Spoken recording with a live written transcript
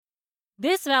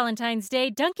This Valentine's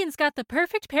Day, Dunkin's got the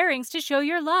perfect pairings to show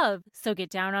your love. So get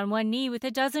down on one knee with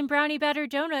a dozen brownie batter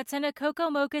donuts and a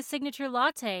cocoa mocha signature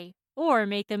latte. Or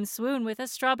make them swoon with a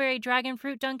strawberry dragon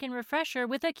fruit Dunkin' refresher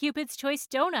with a Cupid's Choice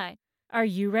donut. Are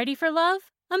you ready for love?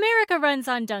 America runs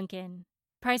on Dunkin'.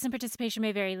 Price and participation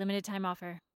may vary. Limited time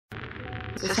offer.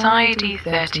 Society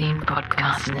 13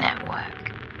 Podcast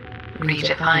Network.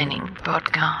 Redefining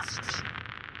podcasts.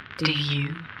 Do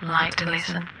you like to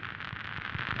listen?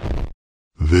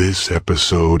 This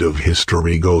episode of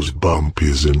History Goes Bump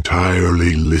is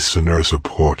entirely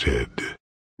listener-supported.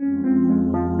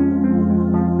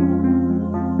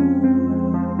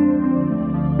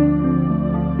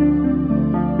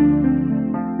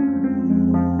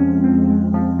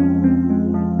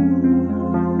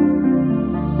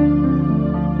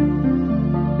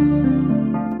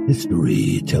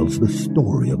 History tells the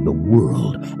story of the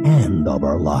world and of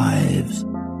our lives.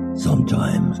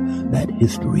 Sometimes that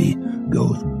history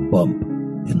goes bump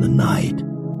in the night.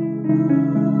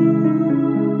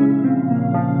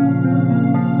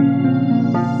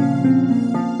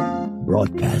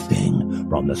 Broadcasting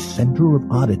from the center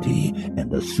of oddity and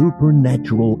the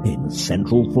supernatural in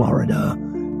Central Florida,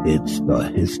 it's the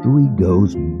History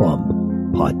Goes Bump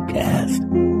podcast.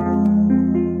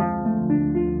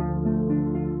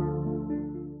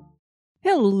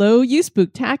 Hello, you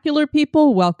spooktacular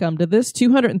people. Welcome to this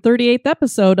 238th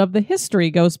episode of the History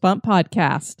Goes Bump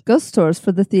podcast. Ghost Stories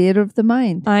for the Theater of the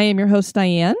Mind. I am your host,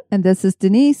 Diane. And this is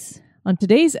Denise. On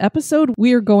today's episode,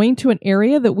 we are going to an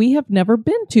area that we have never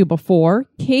been to before,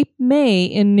 Cape May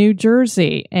in New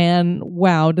Jersey. And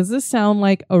wow, does this sound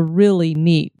like a really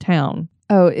neat town?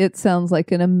 Oh, it sounds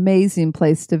like an amazing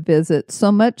place to visit,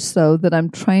 so much so that I'm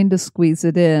trying to squeeze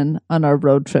it in on our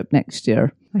road trip next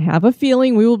year. I have a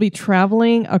feeling we will be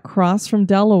traveling across from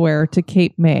Delaware to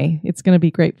Cape May. It's going to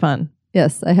be great fun.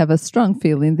 Yes, I have a strong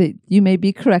feeling that you may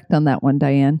be correct on that one,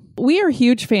 Diane. We are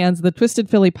huge fans of the Twisted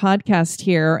Philly podcast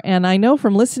here, and I know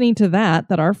from listening to that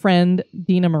our friend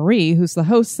Dina Marie, who's the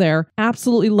host there,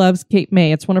 absolutely loves Cape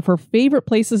May. It's one of her favorite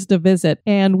places to visit,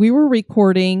 and we were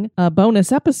recording a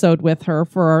bonus episode with her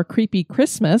for our Creepy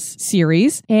Christmas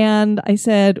series, and I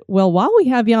said, well, while we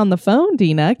have you on the phone,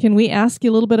 Dina, can we ask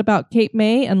you a little bit about Cape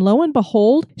May? And lo and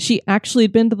behold, she actually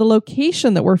had been to the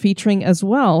location that we're featuring as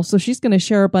well, so she's going to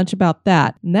share a bunch about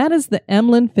that. And that is the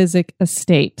Emlyn Physic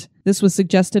Estate. This was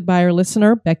suggested by our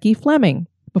listener, Becky Fleming.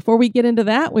 Before we get into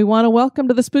that, we want to welcome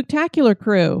to the Spooktacular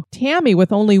crew, Tammy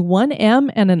with only one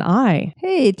M and an I.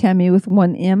 Hey, Tammy with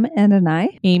one M and an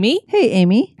I. Amy. Hey,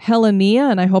 Amy. Helenia,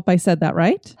 and I hope I said that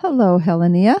right. Hello,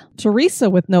 Helenia.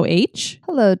 Teresa with no H.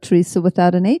 Hello, Teresa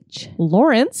without an H.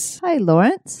 Lawrence. Hi,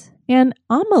 Lawrence. And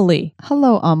Amelie.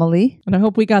 Hello, Amelie. And I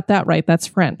hope we got that right. That's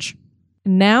French.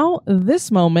 Now,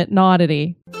 this moment in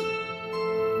oddity.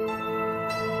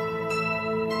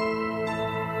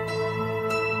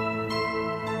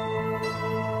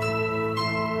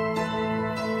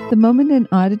 The moment in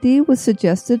oddity was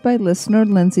suggested by listener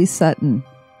Lindsay Sutton.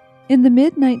 In the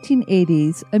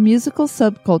mid-1980s, a musical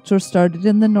subculture started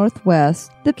in the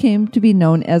Northwest that came to be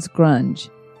known as grunge.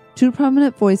 Two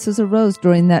prominent voices arose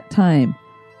during that time,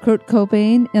 Kurt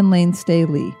Cobain and Layne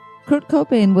Staley. Kurt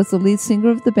Cobain was the lead singer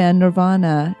of the band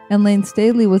Nirvana, and Layne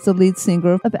Staley was the lead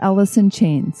singer of Alice in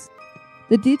Chains.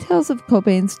 The details of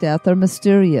Cobain's death are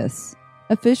mysterious.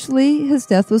 Officially, his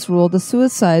death was ruled a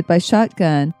suicide by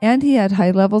shotgun, and he had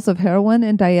high levels of heroin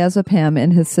and diazepam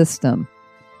in his system.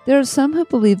 There are some who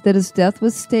believe that his death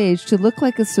was staged to look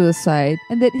like a suicide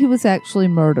and that he was actually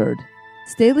murdered.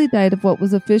 Staley died of what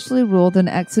was officially ruled an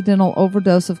accidental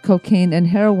overdose of cocaine and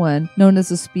heroin known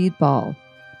as a speedball.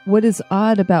 What is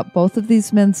odd about both of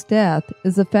these men's death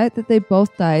is the fact that they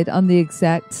both died on the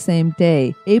exact same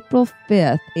day, April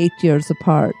 5th, 8 years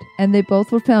apart, and they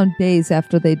both were found days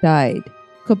after they died.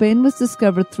 Cobain was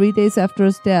discovered 3 days after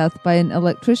his death by an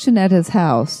electrician at his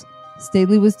house.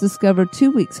 Staley was discovered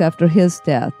 2 weeks after his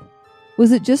death.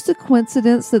 Was it just a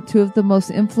coincidence that two of the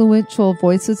most influential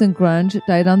voices in grunge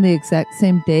died on the exact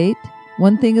same date?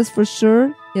 One thing is for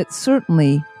sure, it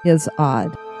certainly is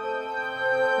odd.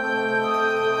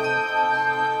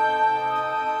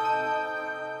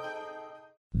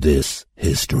 This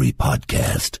history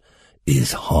podcast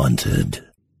is haunted.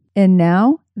 And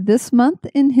now, this month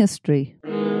in history.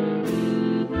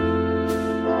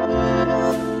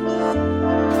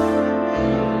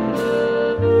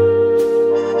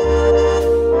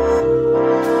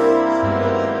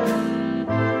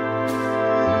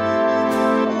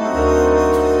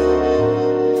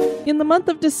 In the month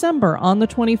of December, on the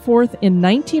 24th in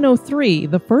 1903,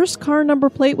 the first car number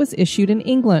plate was issued in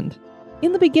England.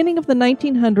 In the beginning of the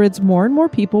 1900s, more and more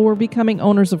people were becoming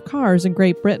owners of cars in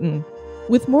Great Britain.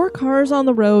 With more cars on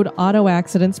the road, auto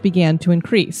accidents began to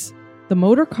increase. The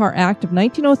Motor Car Act of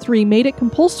 1903 made it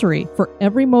compulsory for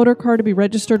every motor car to be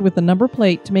registered with a number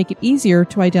plate to make it easier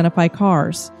to identify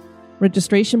cars.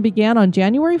 Registration began on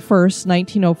January 1st,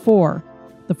 1904.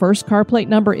 The first car plate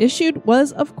number issued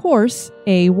was, of course,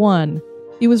 A1.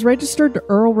 It was registered to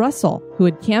Earl Russell, who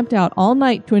had camped out all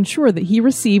night to ensure that he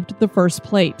received the first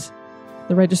plate.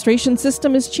 The registration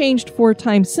system has changed 4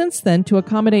 times since then to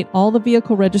accommodate all the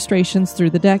vehicle registrations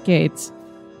through the decades.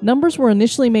 Numbers were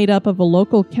initially made up of a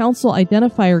local council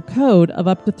identifier code of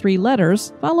up to 3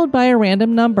 letters, followed by a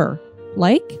random number,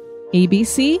 like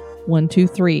ABC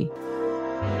 123.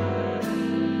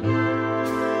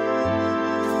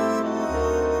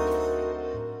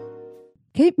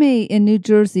 Cape May in New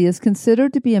Jersey is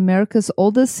considered to be America's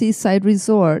oldest seaside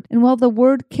resort, and while the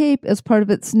word Cape is part of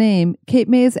its name, Cape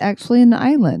May is actually an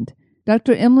island.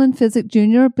 Dr. Emlyn Physick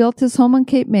Jr. built his home on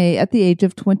Cape May at the age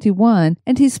of 21,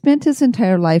 and he spent his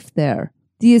entire life there.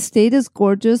 The estate is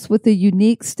gorgeous with a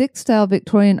unique stick-style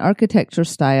Victorian architecture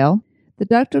style. The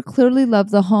doctor clearly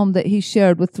loved the home that he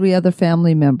shared with 3 other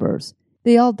family members.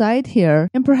 They all died here,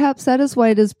 and perhaps that is why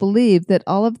it is believed that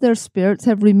all of their spirits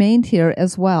have remained here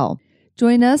as well.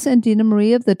 Join us and Dina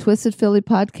Marie of the Twisted Philly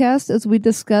podcast as we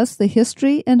discuss the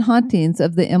history and hauntings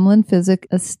of the Emlyn Physick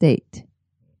estate.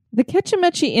 The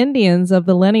Ketchimechi Indians of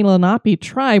the Lenni Lenape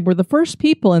tribe were the first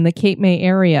people in the Cape May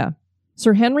area.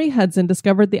 Sir Henry Hudson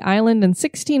discovered the island in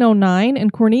 1609,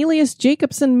 and Cornelius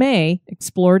Jacobson May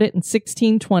explored it in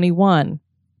 1621.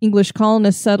 English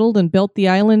colonists settled and built the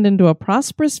island into a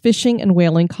prosperous fishing and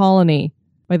whaling colony.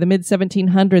 By the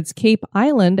mid-1700s, Cape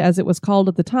Island, as it was called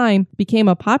at the time, became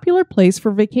a popular place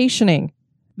for vacationing.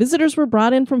 Visitors were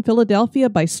brought in from Philadelphia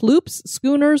by sloops,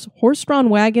 schooners, horse-drawn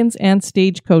wagons, and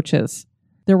stagecoaches.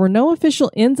 There were no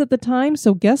official inns at the time,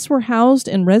 so guests were housed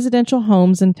in residential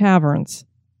homes and taverns.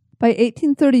 By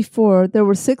 1834, there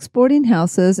were 6 boarding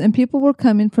houses, and people were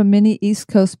coming from many East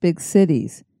Coast big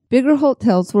cities. Bigger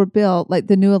hotels were built, like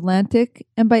the New Atlantic,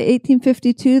 and by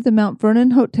 1852, the Mount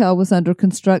Vernon Hotel was under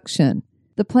construction.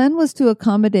 The plan was to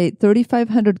accommodate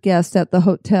 3,500 guests at the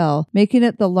hotel, making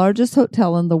it the largest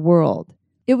hotel in the world.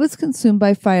 It was consumed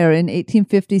by fire in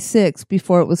 1856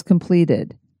 before it was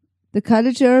completed. The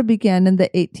cottage era began in the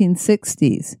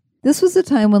 1860s. This was a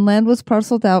time when land was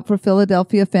parceled out for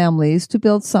Philadelphia families to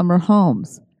build summer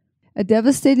homes. A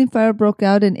devastating fire broke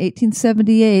out in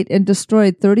 1878 and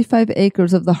destroyed 35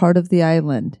 acres of the heart of the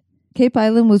island. Cape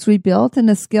Island was rebuilt in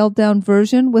a scaled-down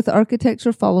version with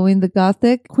architecture following the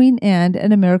Gothic, Queen Anne,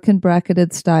 and American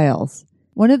bracketed styles.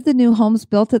 One of the new homes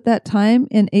built at that time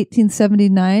in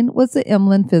 1879 was the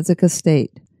Emlyn Physick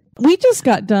estate. We just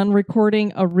got done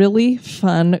recording a really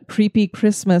fun, creepy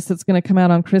Christmas that's going to come out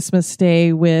on Christmas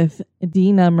Day with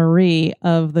Dina Marie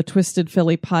of the Twisted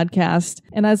Philly podcast.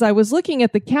 And as I was looking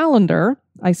at the calendar,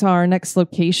 I saw our next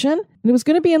location, and it was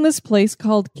going to be in this place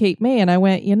called Cape May. And I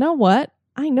went, you know what?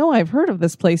 I know I've heard of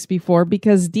this place before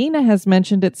because Dina has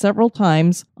mentioned it several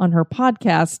times on her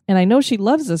podcast, and I know she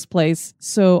loves this place,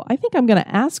 so I think I'm going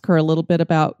to ask her a little bit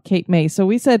about Cape May. So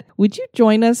we said, would you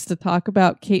join us to talk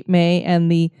about Cape May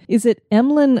and is it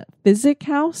Emlyn Physick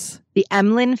House? The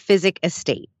Emlyn Physick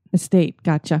Estate. Estate,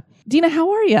 gotcha. Dina,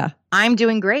 how are you? I'm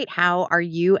doing great. How are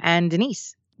you and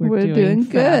Denise? We're doing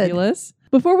good. Fabulous.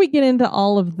 Before we get into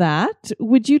all of that,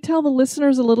 would you tell the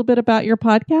listeners a little bit about your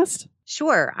podcast?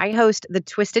 Sure. I host the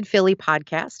Twisted Philly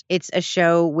podcast. It's a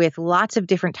show with lots of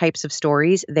different types of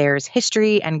stories. There's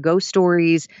history and ghost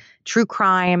stories, true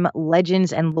crime,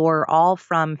 legends, and lore, all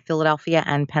from Philadelphia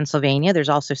and Pennsylvania. There's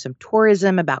also some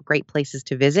tourism about great places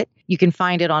to visit. You can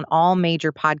find it on all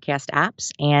major podcast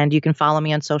apps, and you can follow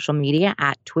me on social media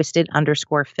at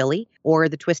Twisted_Philly or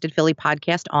the Twisted Philly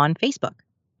podcast on Facebook.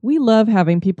 We love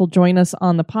having people join us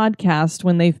on the podcast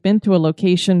when they've been to a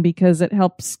location because it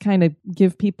helps kind of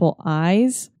give people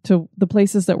eyes to the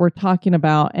places that we're talking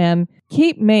about. And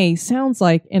Cape May sounds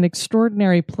like an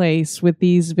extraordinary place with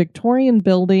these Victorian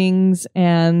buildings,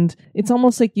 and it's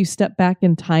almost like you step back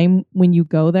in time when you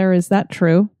go there. Is that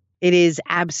true? It is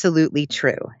absolutely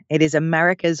true. It is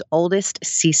America's oldest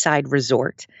seaside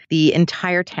resort. The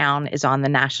entire town is on the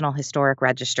National Historic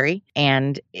Registry,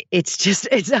 and it's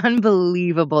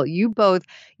unbelievable. You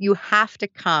have to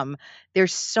come.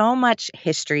 There's so much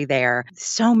history there.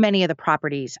 So many of the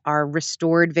properties are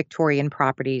restored Victorian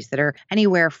properties that are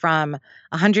anywhere from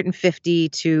 150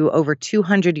 to over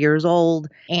 200 years old.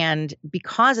 And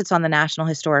because it's on the National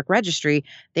Historic Registry,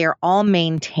 they are all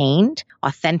maintained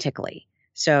authentically.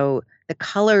 So the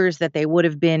colors that they would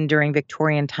have been during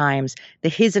Victorian times, the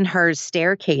his and hers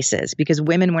staircases, because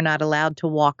women were not allowed to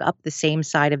walk up the same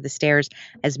side of the stairs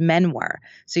as men were.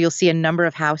 So you'll see a number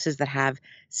of houses that have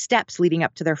steps leading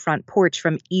up to their front porch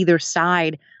from either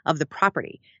side of the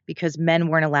property because men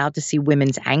weren't allowed to see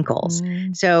women's ankles.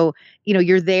 So,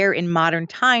 you're there in modern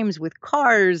times with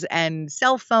cars and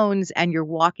cell phones, and you're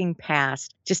walking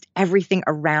past, just everything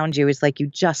around you is like you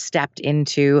just stepped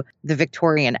into the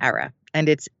Victorian era, and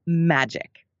it's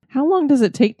magic. How long does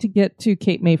it take to get to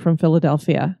Cape May from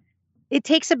Philadelphia? It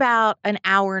takes about an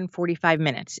hour and 45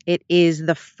 minutes. It is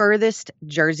the furthest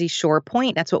Jersey Shore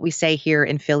point. That's what we say here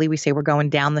in Philly. We say we're going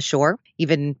down the shore.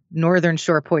 Even Northern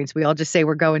Shore points, we all just say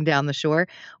we're going down the shore.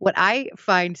 What I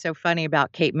find so funny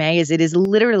about Cape May is it is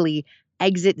literally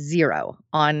exit 0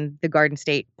 on the Garden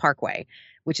State Parkway,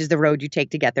 which is the road you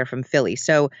take to get there from Philly.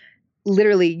 So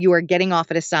literally you are getting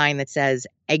off at a sign that says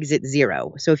exit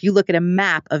 0. So if you look at a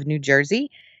map of New Jersey,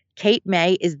 Cape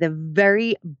May is the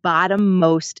very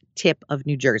bottommost tip of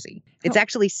New Jersey. It's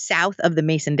actually south of the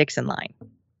Mason-Dixon line.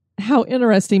 How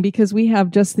interesting, because we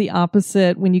have just the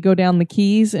opposite when you go down the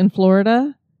Keys in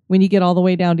Florida. When you get all the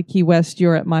way down to Key West,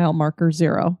 you're at mile marker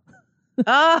 0.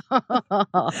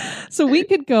 Oh. So we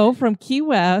could go from Key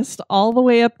West all the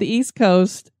way up the East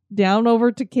Coast down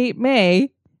over to Cape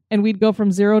May, and we'd go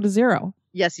from 0 to 0.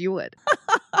 Yes, you would.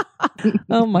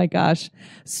 Oh my gosh.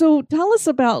 So tell us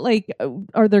about,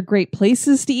 are there great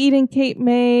places to eat in Cape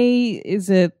May? Is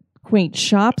it quaint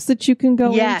shops that you can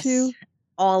go into?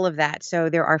 All of that. So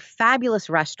there are fabulous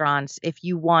restaurants. If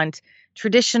you want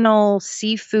traditional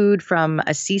seafood from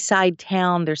a seaside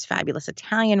town, there's fabulous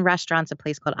Italian restaurants, a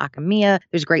place called Acamia.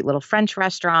 There's great little French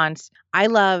restaurants. I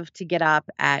love to get up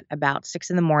at about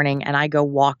 6 a.m. and I go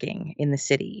walking in the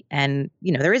city. And,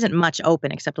 there isn't much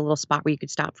open except a little spot where you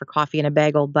could stop for coffee and a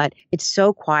bagel, but it's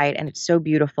so quiet and it's so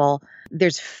beautiful.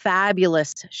 There's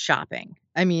fabulous shopping.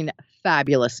 I mean,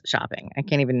 fabulous shopping. I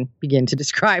can't even begin to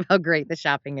describe how great the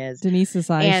shopping is. Denise's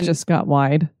eyes just got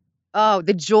wide. Oh,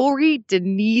 the jewelry,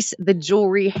 Denise, the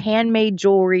jewelry, handmade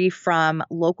jewelry from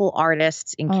local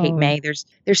artists in Cape May. There's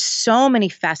so many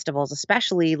festivals,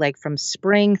 especially like from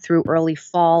spring through early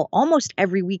fall. Almost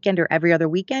every weekend or every other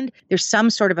weekend, there's some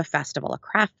sort of a festival, a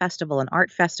craft festival, an art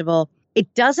festival.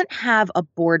 It doesn't have a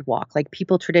boardwalk like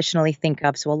people traditionally think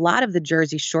of. So a lot of the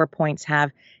Jersey Shore points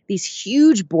have these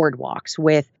huge boardwalks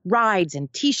with rides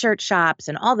and T-shirt shops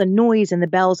and all the noise and the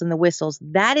bells and the whistles.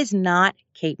 That is not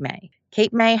Cape May.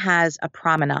 Cape May has a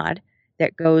promenade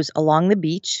that goes along the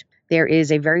beach. There is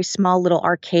a very small little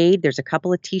arcade. There's a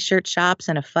couple of T-shirt shops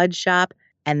and a fudge shop,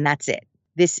 and that's it.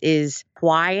 This is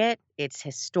quiet. It's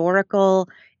historical.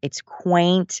 It's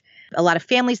quaint. A lot of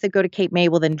families that go to Cape May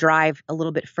will then drive a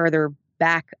little bit further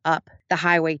back up the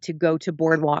highway to go to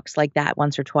boardwalks like that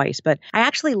once or twice. But I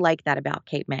actually like that about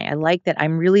Cape May. I like that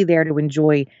I'm really there to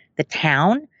enjoy the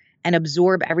town and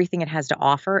absorb everything it has to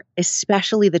offer,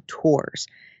 especially the tours.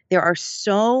 There are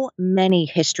so many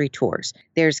history tours.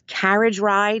 There's carriage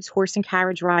rides, horse and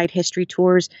carriage ride history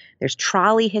tours. There's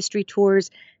trolley history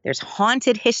tours. There's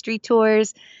haunted history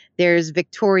tours. There's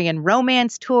Victorian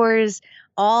romance tours,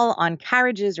 all on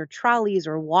carriages or trolleys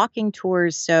or walking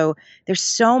tours. So there's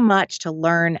so much to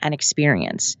learn and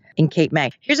experience in Cape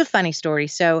May. Here's a funny story.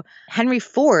 So Henry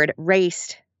Ford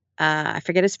raced, I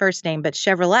forget his first name, but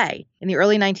Chevrolet in the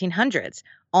early 1900s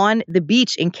on the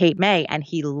beach in Cape May, and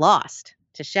he lost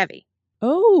to Chevy.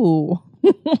 Oh.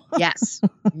 Yes.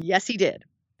 Yes, he did.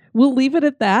 We'll leave it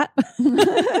at that.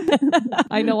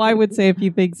 I know I would say a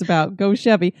few things about go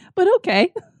Chevy, but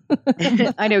okay.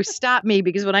 I know. Stop me,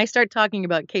 because when I start talking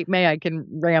about Cape May, I can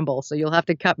ramble. So you'll have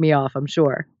to cut me off, I'm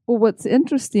sure. Well, what's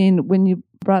interesting when you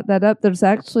brought that up, there's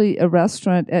actually a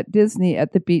restaurant at Disney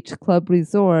at the Beach Club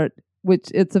Resort, which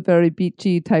it's a very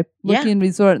beachy type looking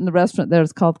resort. And the restaurant there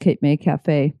is called Cape May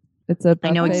Cafe. It's a I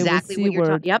know exactly what you're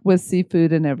talking about. With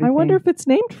seafood and everything. I wonder if it's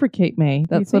named for Cape May.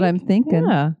 That's what I'm thinking.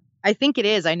 Yeah. I think it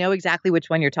is. I know exactly which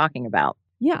one you're talking about.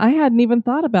 Yeah, I hadn't even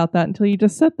thought about that until you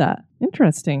just said that.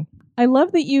 Interesting. I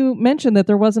love that you mentioned that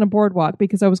there wasn't a boardwalk,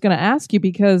 because I was going to ask you,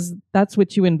 because that's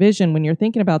what you envision when you're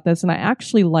thinking about this. And I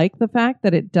actually like the fact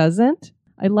that it doesn't.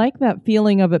 I like that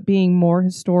feeling of it being more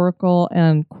historical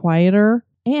and quieter.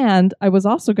 And I was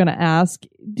also going to ask,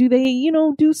 do they,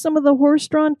 do some of the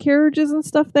horse-drawn carriages and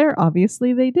stuff there?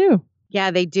 Obviously they do. Yeah,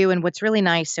 they do. And what's really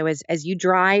nice, so as you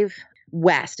drive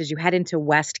west, as you head into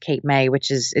West Cape May,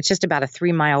 it's just about a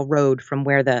 3-mile road from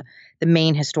where the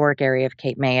main historic area of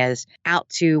Cape May is, out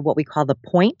to what we call the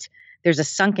Point. There's a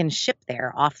sunken ship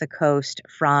there off the coast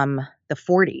from the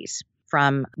 40s,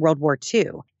 from World War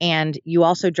II. And you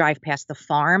also drive past the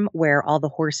farm where all the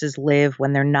horses live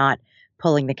when they're not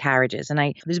pulling the carriages.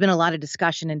 And there's been a lot of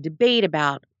discussion and debate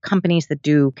about companies that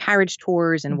do carriage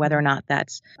tours and whether or not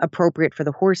that's appropriate for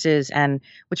the horses. And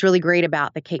what's really great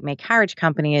about the Cape May Carriage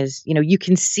Company is, you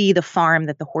can see the farm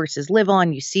that the horses live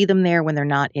on. You see them there when they're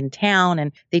not in town,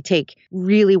 and they take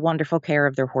really wonderful care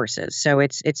of their horses. So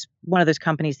it's one of those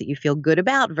companies that you feel good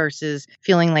about versus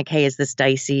feeling like, hey, is this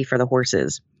dicey for the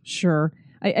horses? Sure.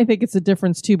 I think it's a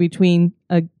difference, too, between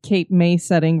a Cape May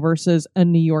setting versus a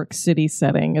New York City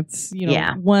setting. It's,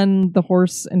 one, the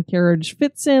horse and carriage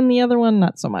fits in, the other one,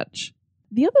 not so much.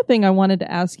 The other thing I wanted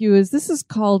to ask you is this is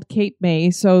called Cape May,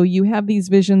 so you have these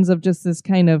visions of just this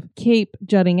kind of cape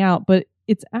jutting out, but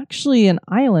it's actually an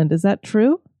island. Is that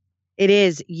true? It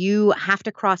is. You have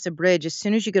to cross a bridge. As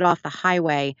soon as you get off the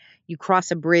highway, you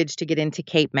cross a bridge to get into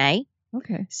Cape May.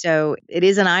 Okay. So it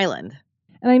is an island.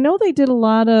 And I know they did a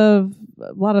lot of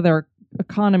their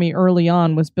economy early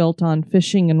on was built on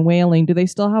fishing and whaling. Do they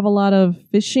still have a lot of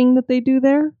fishing that they do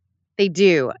there? They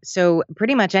do. So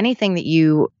pretty much anything that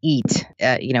you eat,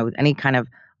 any kind of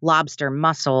lobster,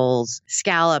 mussels,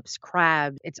 scallops,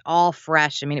 crabs, it's all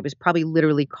fresh. I mean, it was probably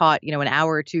literally caught, an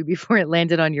hour or two before it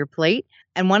landed on your plate.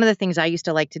 And one of the things I used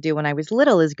to like to do when I was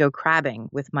little is go crabbing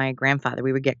with my grandfather.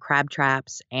 We would get crab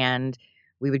traps and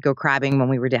we would go crabbing when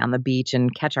we were down the beach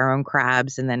and catch our own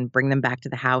crabs and then bring them back to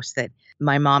the house that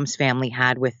my mom's family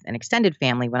had with an extended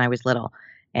family when I was little.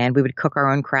 And we would cook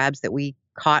our own crabs that we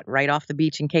caught right off the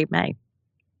beach in Cape May.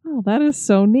 Oh, that is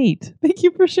so neat. Thank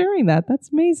you for sharing that.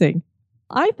 That's amazing.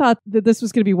 I thought that this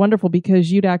was going to be wonderful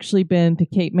because you'd actually been to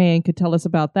Cape May and could tell us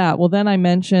about that. Well, then I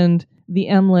mentioned the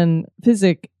Emlyn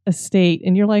Physic Estate,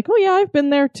 and you're like, oh, yeah, I've been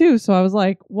there too. So I was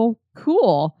like, well,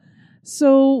 cool.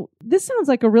 So this sounds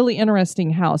like a really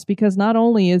interesting house because not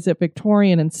only is it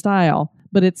Victorian in style,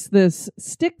 but it's this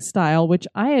stick style, which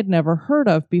I had never heard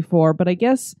of before. But I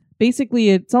guess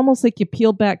basically it's almost like you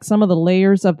peel back some of the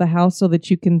layers of the house so that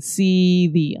you can see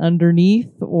the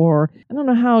underneath, or I don't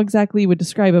know how exactly you would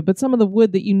describe it, but some of the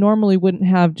wood that you normally wouldn't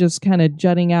have just kind of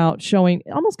jutting out, showing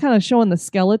the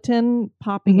skeleton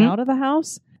popping out of the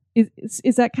house.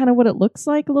 Is that kind of what it looks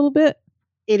like a little bit?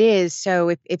 It is.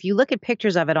 So if you look at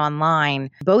pictures of it online,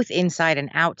 both inside and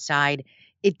outside,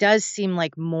 it does seem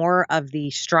like more of the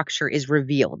structure is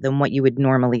revealed than what you would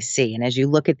normally see. And as you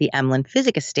look at the Emlyn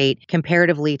Physic Estate,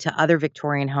 comparatively to other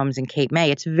Victorian homes in Cape May,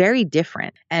 it's very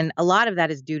different. And a lot of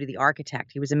that is due to the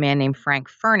architect. He was a man named Frank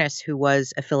Furness, who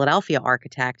was a Philadelphia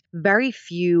architect. Very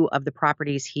few of the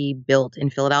properties he built in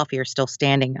Philadelphia are still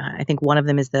standing. I think one of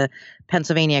them is the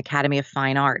Pennsylvania Academy of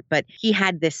Fine Art. But he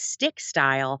had this stick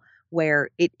style where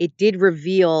it did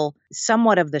reveal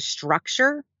somewhat of the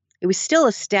structure. It was still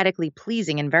aesthetically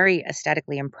pleasing and very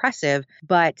aesthetically impressive,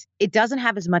 but it doesn't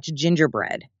have as much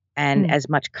gingerbread and as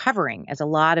much covering as a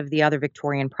lot of the other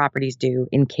Victorian properties do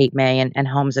in Cape May and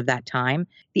homes of that time.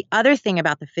 The other thing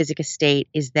about the Physic Estate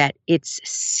is that its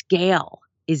scale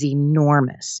is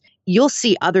enormous. You'll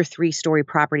see other 3-story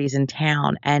properties in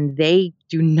town, and they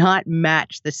do not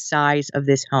match the size of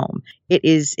this home.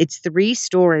 It's 3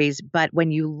 stories, but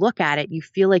when you look at it, you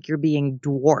feel like you're being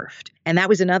dwarfed. And that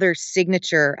was another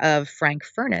signature of Frank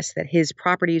Furness, that his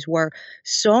properties were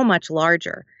so much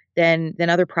larger than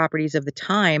other properties of the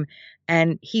time.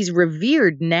 And he's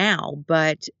revered now,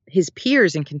 but his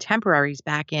peers and contemporaries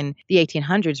back in the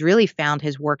 1800s really found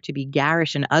his work to be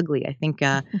garish and ugly. I think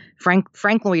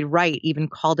Frank Lloyd Wright even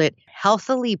called it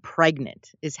healthily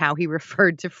pregnant, is how he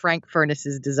referred to Frank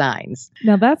Furness's designs.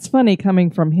 Now that's funny coming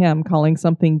from him, calling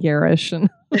something garish.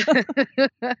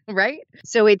 Right?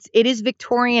 So it is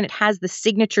Victorian. It has the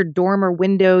signature dormer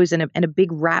windows and a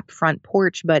big wrap front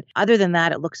porch. But other than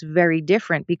that, it looks very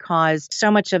different because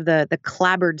so much of the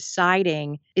clapboard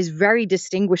siding is very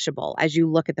distinguishable as you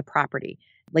look at the property.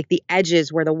 Like the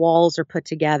edges where the walls are put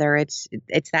together, it's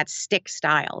that stick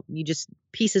style.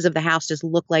 Pieces of the house just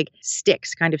look like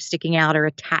sticks kind of sticking out or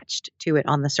attached to it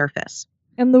on the surface.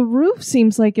 And the roof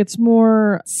seems like it's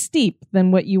more steep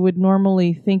than what you would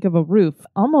normally think of a roof.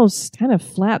 Almost kind of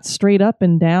flat, straight up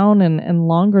and down and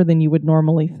longer than you would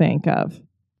normally think of.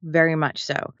 Very much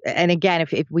so. And again,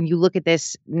 if when you look at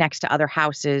this next to other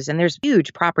houses, and there's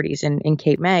huge properties in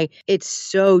Cape May, it's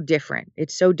so different.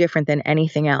 It's so different than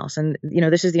anything else. And,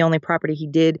 this is the only property he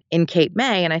did in Cape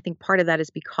May. And I think part of that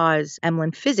is because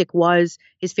Emlyn Physic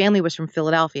his family was from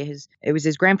Philadelphia. It was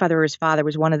his grandfather or his father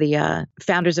was one of the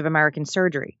founders of American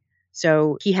surgery.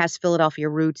 So he has Philadelphia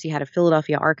roots. He had a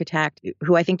Philadelphia architect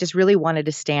who I think just really wanted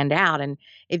to stand out. And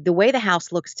if the way the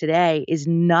house looks today is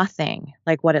nothing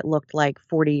like what it looked like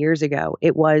 40 years ago.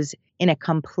 It was in a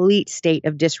complete state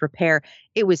of disrepair.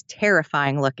 It was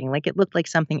terrifying looking. Like it looked like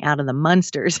something out of the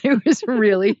Munsters. It was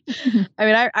really, I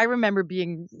mean, I remember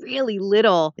being really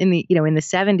little in the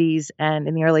 70s and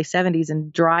in the early 70s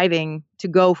and driving to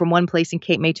go from one place in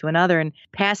Cape May to another and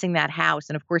passing that house.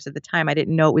 And of course, at the time, I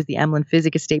didn't know it was the Emlyn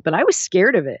Physic Estate, but I was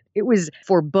scared of it. It was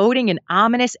foreboding and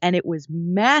ominous, and it was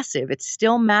massive. It's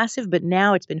still massive, but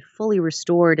now it's been fully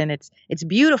restored, and it's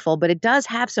beautiful, but it does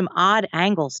have some odd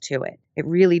angles to it. It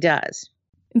really does.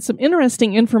 And some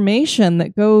interesting information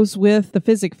that goes with the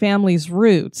Physic family's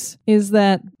roots is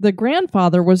that the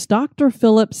grandfather was Dr.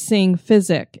 Philip Singh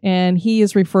Physic, and he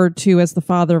is referred to as the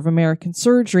father of American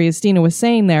surgery, as Dina was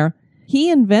saying there. He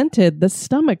invented the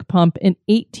stomach pump in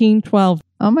 1812.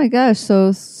 Oh my gosh,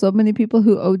 so many people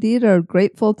who OD'd are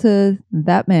grateful to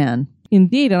that man.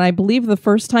 Indeed, and I believe the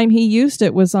first time he used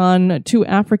it was on 2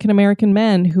 African-American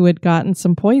men who had gotten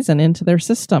some poison into their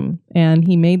system. And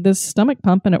he made this stomach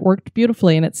pump, and it worked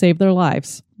beautifully, and it saved their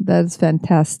lives. That is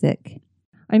fantastic.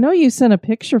 I know you sent a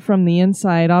picture from the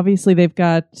inside. Obviously, they've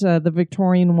got the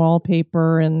Victorian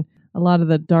wallpaper and a lot of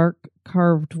the dark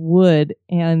carved wood,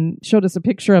 and showed us a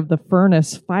picture of the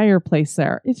furnace fireplace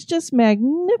there. It's just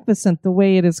magnificent the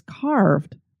way it is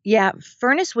carved. Yeah,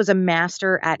 Furness was a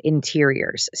master at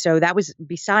interiors. So that was,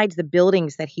 besides the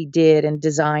buildings that he did and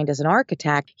designed as an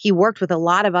architect, he worked with a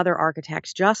lot of other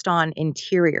architects just on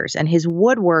interiors. And his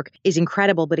woodwork is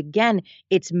incredible. But again,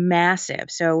 it's massive.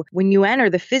 So when you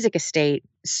enter the Physic Estate,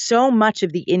 so much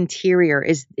of the interior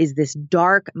is this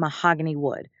dark mahogany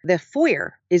wood. The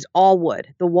foyer is all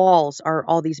wood. The walls are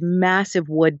all these massive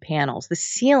wood panels. The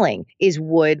ceiling is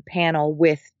wood panel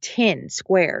with tin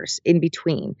squares in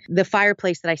between. The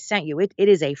fireplace that I sent you, it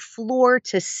is a floor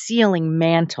to ceiling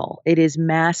mantle. It is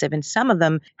massive. And some of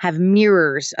them have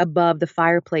mirrors above the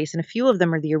fireplace. And a few of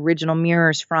them are the original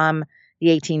mirrors from the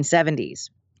 1870s.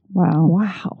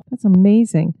 Wow. That's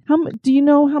amazing. Do you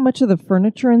know how much of the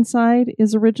furniture inside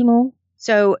is original?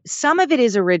 So some of it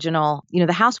is original. You know,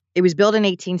 the house, it was built in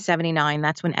 1879.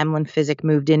 That's when Emlyn Physic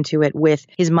moved into it with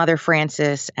his mother,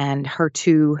 Frances, and her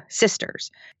 2 sisters,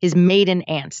 his maiden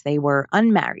aunts. They were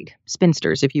unmarried,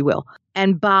 spinsters, if you will.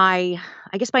 And by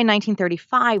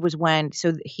 1935 was when,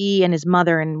 so he and his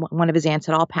mother and one of his aunts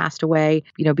had all passed away,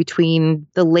 between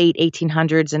the late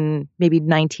 1800s and maybe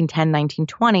 1910,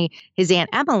 1920. His Aunt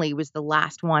Emily was the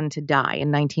last one to die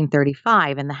in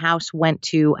 1935. And the house went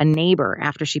to a neighbor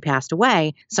after she passed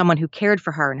away, someone who cared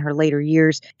for her in her later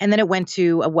years. And then it went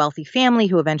to a wealthy family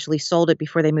who eventually sold it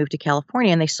before they moved to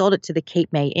California. And they sold it to the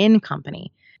Cape May Inn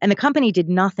Company. And the company did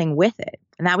nothing with it.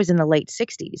 And that was in the late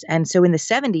 60s. And so in the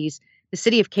 70s, the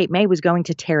city of Cape May was going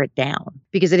to tear it down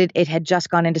because it had just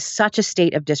gone into such a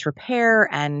state of disrepair,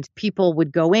 and people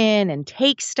would go in and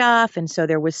take stuff. And so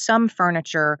there was some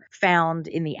furniture found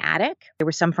in the attic. There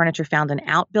was some furniture found in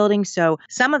outbuildings. So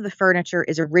some of the furniture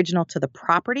is original to the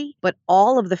property, but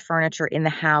all of the furniture in the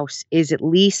house is at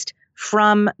least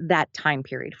from that time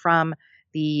period, from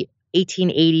the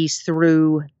 1880s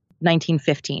through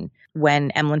 1915.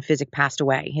 When Emlyn Physic passed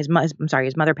away. His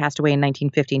mother passed away in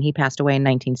 1915. He passed away in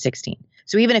 1916.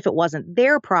 So even if it wasn't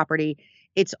their property,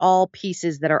 it's all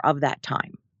pieces that are of that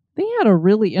time. They had a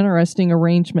really interesting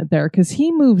arrangement there because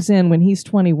he moves in when he's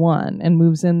 21 and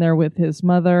moves in there with his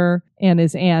mother and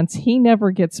his aunts. He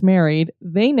never gets married.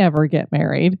 They never get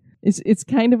married. It's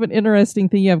kind of an interesting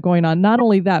thing you have going on. Not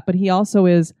only that, but he also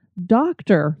is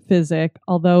Dr. Physic,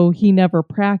 although he never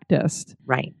practiced.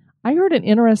 Right. I heard an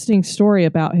interesting story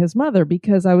about his mother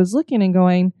because I was looking and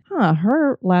going,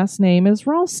 her last name is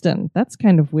Ralston. That's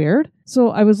kind of weird. So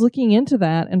I was looking into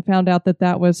that and found out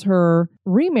that was her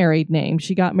remarried name.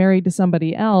 She got married to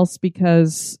somebody else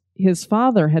because his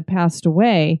father had passed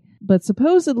away, but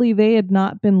supposedly they had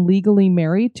not been legally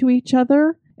married to each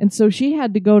other. And so she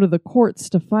had to go to the courts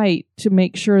to fight to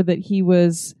make sure that he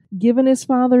was given his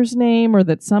father's name or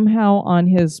that somehow on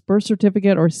his birth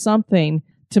certificate or something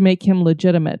to make him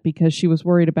legitimate, because she was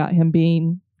worried about him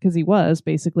being, because he was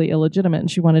basically illegitimate,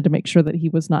 and she wanted to make sure that he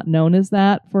was not known as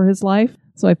that for his life.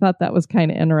 So I thought that was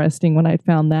kind of interesting when I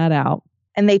found that out.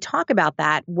 And they talk about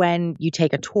that when you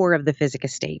take a tour of the Physic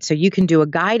Estate. So you can do a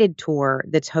guided tour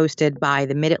that's hosted by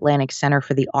the Mid-Atlantic Center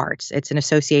for the Arts. It's an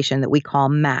association that we call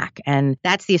MAC. And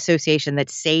that's the association that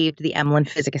saved the Emlyn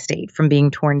Physic Estate from being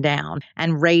torn down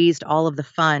and raised all of the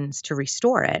funds to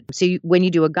restore it. So when you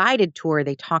do a guided tour,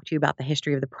 they talk to you about the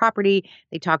history of the property.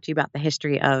 They talk to you about the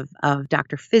history of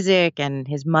Dr. Physic and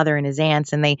his mother and his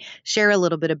aunts. And they share a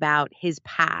little bit about his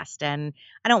past. And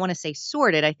I don't want to say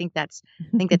sordid. I think that's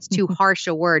too harsh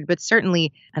a word, but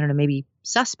certainly, I don't know, maybe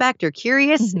suspect or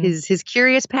curious, his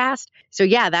curious past. So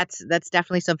yeah, that's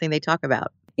definitely something they talk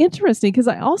about. interesting because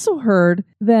I also heard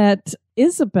that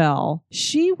Isabel,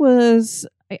 she was,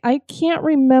 I can't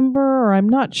remember, or I'm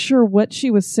not sure what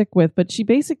she was sick with, but she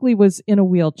basically was in a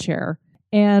wheelchair.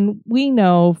 And we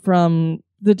know from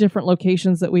the different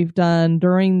locations that we've done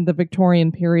during the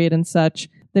Victorian period and such,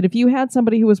 that if you had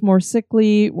somebody who was more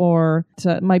sickly or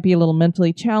might be a little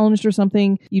mentally challenged or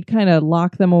something, you'd kind of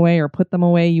lock them away or put them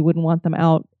away. You wouldn't want them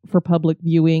out for public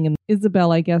viewing. And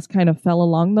Isabel, I guess, kind of fell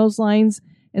along those lines.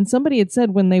 And somebody had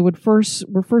said when they were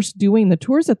first doing the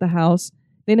tours at the house,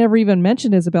 they never even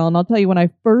mentioned Isabel. And I'll tell you, when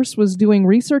I first was doing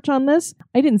research on this,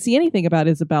 I didn't see anything about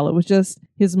Isabel. It was just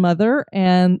his mother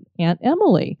and Aunt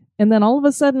Emily. And then all of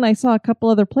a sudden, I saw a couple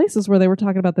other places where they were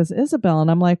talking about this Isabel.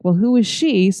 And I'm like, well, who is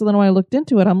she? So then when I looked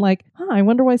into it, I'm like, I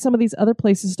wonder why some of these other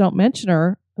places don't mention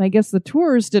her. And I guess the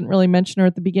tours didn't really mention her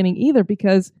at the beginning either,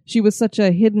 because she was such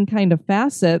a hidden kind of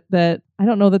facet that I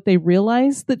don't know that they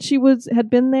realized that she had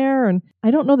been there. And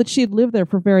I don't know that she had lived there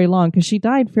for very long, because she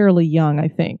died fairly young, I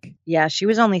think. Yeah, she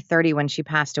was only 30 when she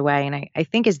passed away. And I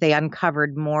think as they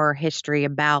uncovered more history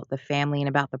about the family and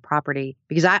about the property,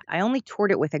 because I only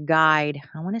toured it with a guide,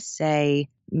 I want to say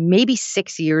maybe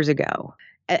 6 years ago.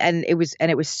 And it was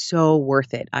so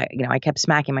worth it. I kept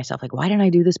smacking myself like, why didn't I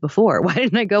do this before? Why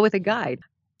didn't I go with a guide?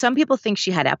 Some people think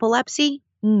she had epilepsy,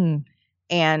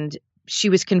 and she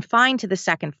was confined to the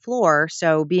second floor.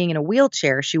 So being in a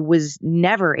wheelchair, she was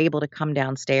never able to come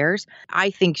downstairs.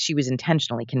 I think she was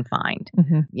intentionally confined.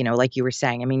 Like you were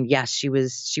saying. I mean, yes, she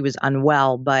was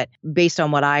unwell, but based on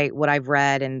what I've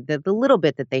read and the little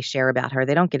bit that they share about her,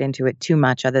 they don't get into it too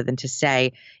much other than to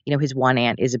say, his one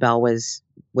aunt Isabel was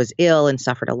ill and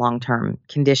suffered a long-term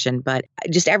condition. But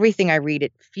just everything I read,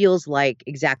 it feels like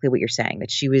exactly what you're saying,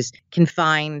 that she was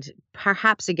confined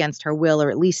perhaps against her will, or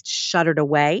at least shuttered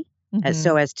away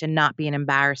as to not be an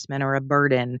embarrassment or a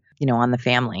burden, on the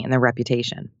family and their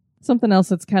reputation. Something else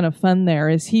that's kind of fun there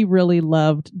is he really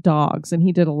loved dogs, and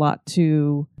he did a lot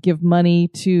to give money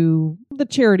to the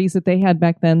charities that they had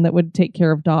back then that would take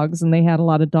care of dogs. And they had a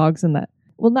lot of dogs in that.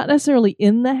 Well, not necessarily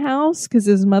in the house, because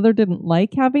his mother didn't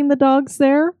like having the dogs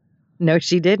there. No,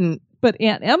 she didn't. But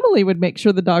Aunt Emily would make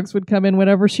sure the dogs would come in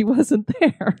whenever she wasn't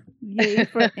there. Yay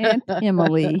for Aunt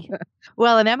Emily.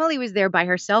 Well, and Emily was there by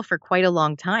herself for quite a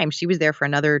long time. She was there for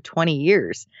another 20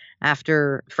 years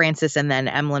after Francis and then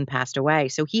Emlyn passed away.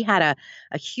 So he had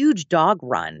a huge dog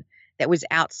run that was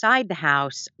outside the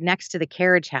house next to the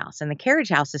carriage house. And the carriage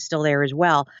house is still there as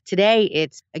well. Today,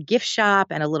 it's a gift shop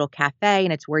and a little cafe,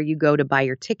 and it's where you go to buy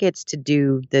your tickets to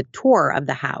do the tour of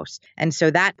the house. And so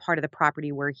that part of the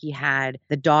property where he had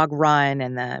the dog run,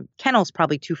 and the kennel's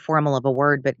probably too formal of a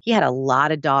word, but he had a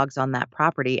lot of dogs on that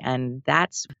property. And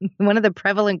that's one of the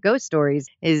prevalent ghost stories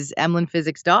is Emlyn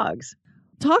Physick's dogs.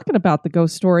 Talking about the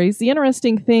ghost stories, the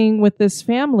interesting thing with this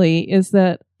family is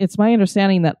that it's my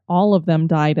understanding that all of them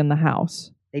died in the house.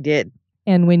 They did.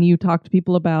 And when you talk to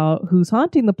people about who's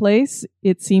haunting the place,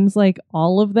 it seems like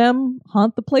all of them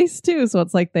haunt the place too. So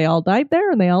it's like they all died there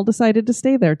and they all decided to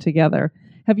stay there together.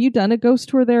 Have you done a ghost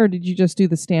tour there, or did you just do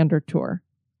the standard tour?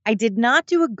 I did not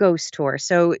do a ghost tour.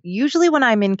 So usually when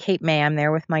I'm in Cape May, I'm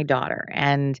there with my daughter,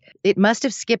 and it must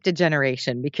have skipped a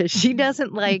generation because she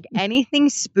doesn't like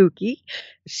anything spooky.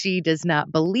 She does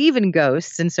not believe in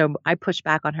ghosts. And so I push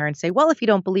back on her and say, well, if you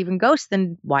don't believe in ghosts,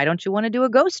 then why don't you want to do a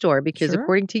ghost tour? Because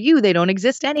according to you, they don't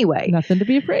exist anyway. Nothing to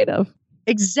be afraid of.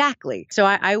 Exactly. So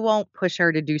I won't push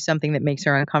her to do something that makes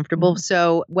her uncomfortable.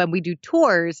 So when we do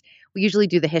tours, we usually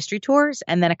do the history tours.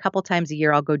 And then a couple times a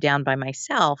year, I'll go down by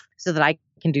myself so that I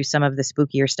can do some of the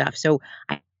spookier stuff. So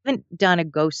I haven't done a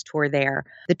ghost tour there.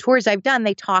 The tours I've done,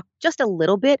 they talk just a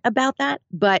little bit about that.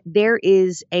 But there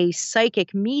is a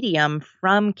psychic medium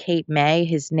from Cape May.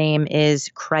 His name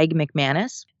is Craig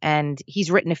McManus. And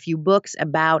he's written a few books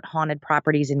about haunted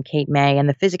properties in Cape May. And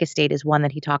the Physick Estate is one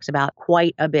that he talks about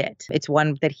quite a bit. It's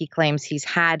one that he claims he's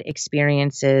had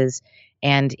experiences,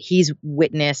 and he's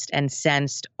witnessed and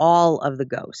sensed all of the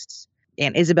ghosts.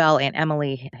 Aunt Isabel, Aunt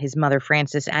Emily, his mother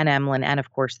Frances, and Emlyn, and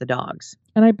of course the dogs.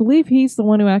 And I believe he's the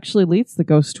one who actually leads the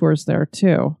ghost tours there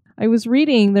too. I was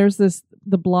reading, there's the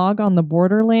blog on the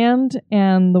Borderland,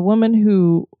 and the woman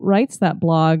who writes that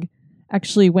blog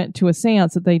actually went to a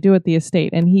seance that they do at the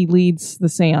estate, and he leads the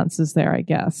seances there, I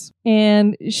guess.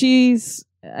 And she's,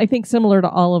 I think, similar to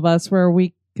all of us, where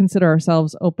we consider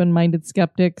ourselves open-minded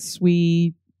skeptics.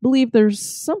 We believe there's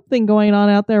something going on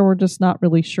out there. We're just not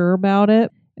really sure about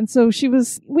it. And so she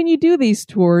was, when you do these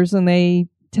tours and they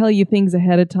tell you things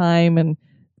ahead of time and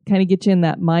kind of get you in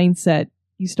that mindset,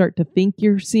 you start to think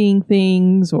you're seeing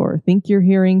things or think you're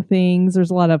hearing things.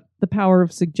 There's a lot of the power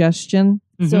of suggestion.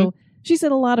 So she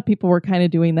said a lot of people were kind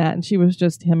of doing that, and she was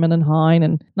just hemming and hawing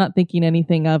and not thinking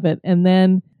anything of it. And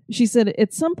then She said,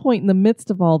 at some point in the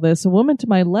midst of all this, a woman to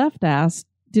my left asked,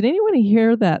 "Did anyone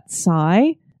hear that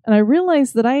sigh?" And I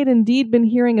realized that I had indeed been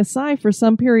hearing a sigh for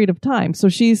some period of time. So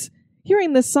she's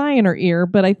hearing this sigh in her ear,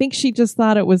 but I think she just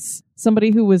thought it was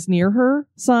somebody who was near her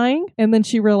sighing. And then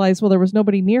she realized, well, there was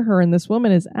nobody near her, and this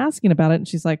woman is asking about it. And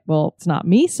she's like, well, it's not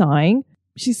me sighing.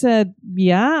 She said,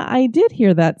 yeah, I did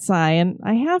hear that sigh, and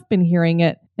I have been hearing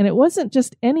it. And it wasn't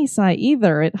just any sigh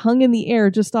either. It hung in the air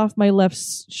just off my left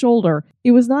shoulder.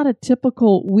 It was not a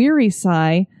typical weary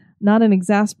sigh, not an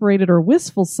exasperated or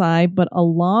wistful sigh, but a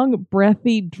long,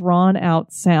 breathy,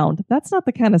 drawn-out sound. That's not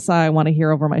the kind of sigh I want to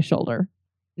hear over my shoulder.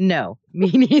 No, me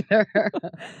neither.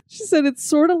 She said it's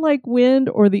sort of like wind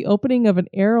or the opening of an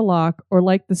airlock or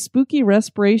like the spooky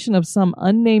respiration of some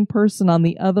unnamed person on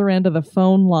the other end of the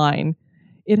phone line.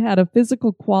 It had a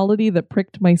physical quality that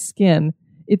pricked my skin.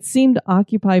 It seemed to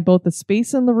occupy both the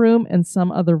space in the room and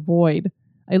some other void.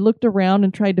 I looked around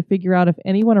and tried to figure out if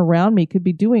anyone around me could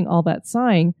be doing all that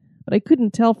sighing, but I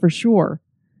couldn't tell for sure.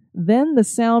 Then the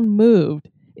sound moved.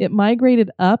 It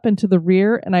migrated up and to the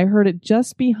rear, and I heard it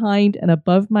just behind and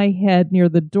above my head near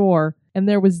the door, and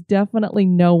there was definitely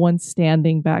no one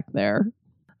standing back there.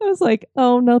 I was like,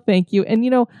 oh, no, thank you. And,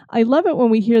 I love it when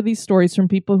we hear these stories from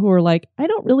people who are like, I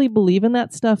don't really believe in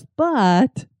that stuff,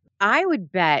 but... I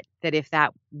would bet that if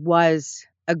that was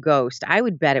a ghost, I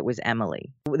would bet it was Emily.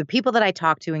 The people that I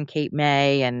talked to in Cape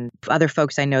May and other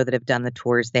folks I know that have done the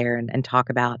tours there and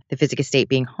talk about the Physick Estate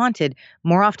being haunted,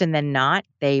 more often than not,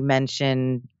 they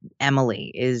mention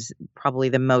Emily is probably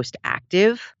the most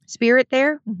active spirit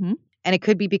there. Mm-hmm. And it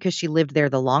could be because she lived there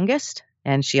the longest.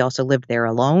 And she also lived there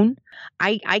alone.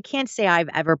 I can't say I've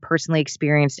ever personally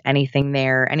experienced anything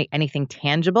there, anything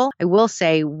tangible. I will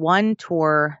say one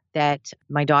tour that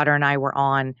my daughter and I were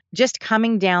on, just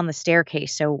coming down the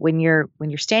staircase. So when you're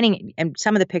standing, and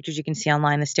some of the pictures you can see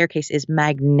online, the staircase is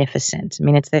magnificent. I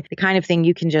mean, it's the kind of thing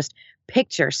you can just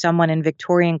picture someone in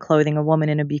Victorian clothing, a woman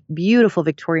in a beautiful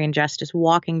Victorian dress, just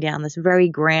walking down this very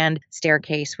grand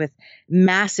staircase with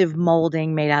massive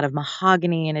molding made out of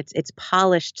mahogany, and it's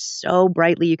polished so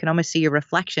brightly you can almost see your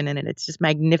reflection in it. It's just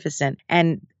magnificent.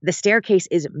 And the staircase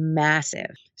is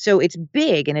massive. So it's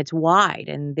big and it's wide,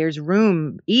 and there's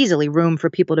easily room for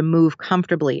people to move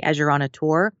comfortably as you're on a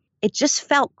tour. It just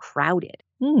felt crowded.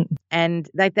 And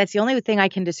that's the only thing I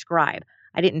can describe.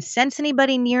 I didn't sense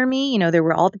anybody near me. There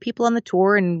were all the people on the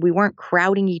tour and we weren't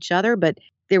crowding each other, but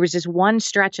there was this one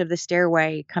stretch of the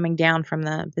stairway coming down from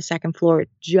the second floor. It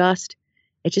just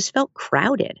felt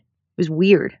crowded. It was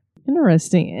weird.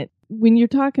 Interesting. When you're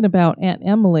talking about Aunt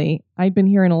Emily, I've been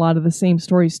hearing a lot of the same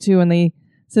stories too, and they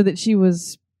said that she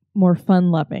was more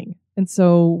fun-loving. And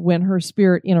so when her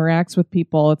spirit interacts with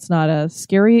people, it's not a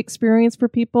scary experience for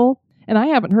people. And I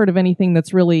haven't heard of anything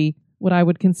that's really what I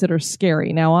would consider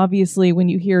scary. Now, obviously, when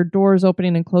you hear doors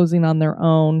opening and closing on their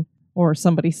own, or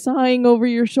somebody sighing over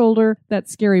your shoulder,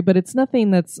 that's scary, but it's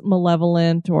nothing that's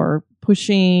malevolent or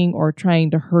pushing or trying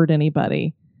to hurt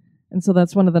anybody. And so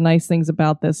that's one of the nice things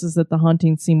about this, is that the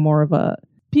hauntings seem more of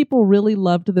people really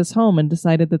loved this home and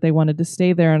decided that they wanted to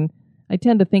stay there. And I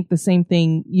tend to think the same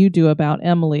thing you do about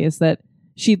Emily, is that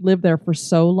she'd lived there for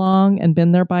so long and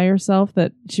been there by herself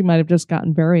that she might have just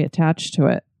gotten very attached to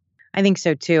it. I think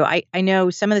so too. I know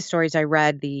some of the stories I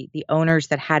read, the owners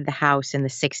that had the house in the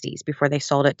 60s before they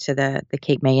sold it to the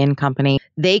Cape May Inn Company,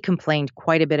 they complained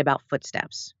quite a bit about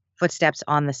footsteps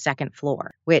on the second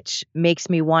floor, which makes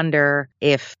me wonder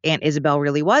if Aunt Isabel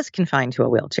really was confined to a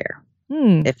wheelchair.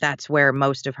 If that's where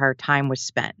most of her time was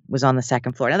spent, was on the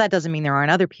second floor. Now, that doesn't mean there aren't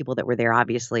other people that were there.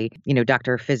 Obviously,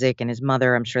 Dr. Physick and his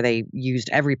mother, I'm sure they used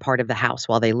every part of the house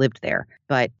while they lived there.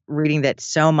 But reading that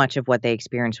so much of what they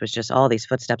experienced was just all these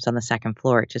footsteps on the second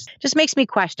floor, it just makes me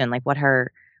question like what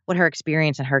her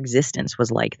experience and her existence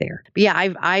was like there. But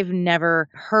yeah, I've never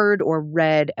heard or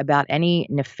read about any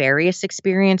nefarious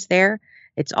experience there.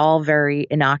 It's all very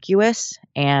innocuous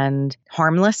and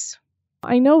harmless.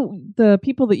 I know the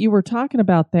people that you were talking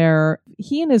about there,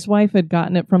 he and his wife had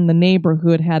gotten it from the neighbor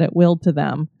who had it willed to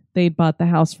them. They'd bought the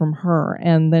house from her.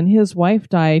 And then his wife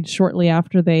died shortly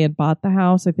after they had bought the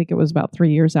house. I think it was about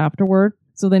 3 years afterward.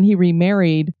 So then he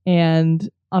remarried, and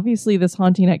obviously this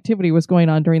haunting activity was going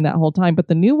on during that whole time. But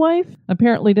the new wife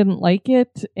apparently didn't like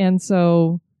it. And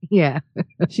so yeah,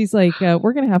 she's like,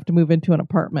 we're going to have to move into an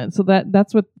apartment. So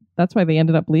that's why they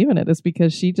ended up leaving it, is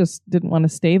because she just didn't want to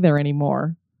stay there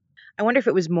anymore. I wonder if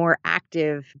it was more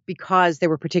active because there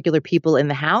were particular people in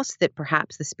the house that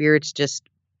perhaps the spirits just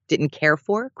didn't care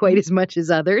for quite as much as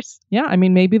others. Yeah, I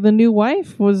mean, maybe the new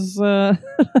wife was, they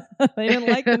didn't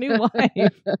like the new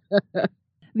wife.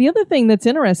 The other thing that's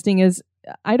interesting is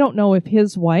I don't know if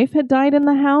his wife had died in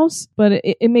the house, but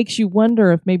it makes you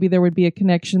wonder if maybe there would be a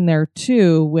connection there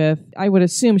too with, I would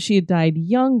assume she had died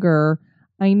younger.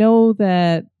 I know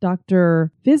that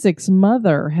Dr. Physic's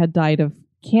mother had died of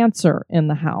cancer in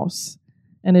the house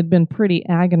and had been pretty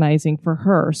agonizing for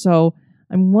her. So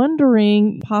I'm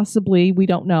wondering, possibly, we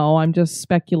don't know, I'm just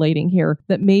speculating here,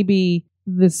 that maybe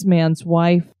this man's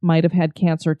wife might have had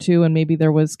cancer too, and maybe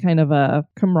there was kind of a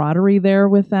camaraderie there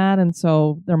with that, and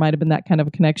so there might have been that kind of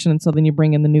a connection, and so then you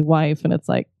bring in the new wife, and it's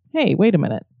like, hey, wait a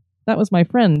minute, that was my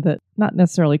friend that, not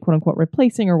necessarily quote-unquote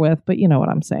replacing her with, but you know what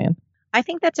I'm saying. I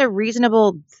think that's a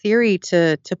reasonable theory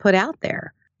to put out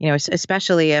there, you know,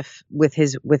 especially if with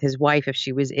his wife, if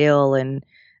she was ill, and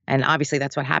obviously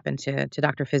that's what happened to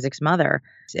Dr. Physic's mother.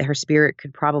 Her spirit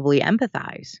could probably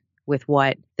empathize with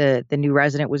what the new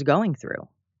resident was going through.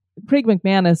 Craig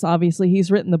McManus, obviously,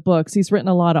 he's written the books. He's written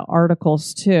a lot of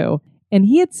articles too. And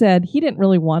he had said he didn't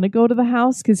really want to go to the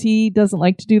house because he doesn't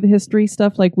like to do the history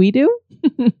stuff like we do.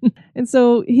 And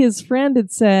so his friend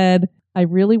had said, I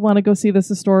really want to go see this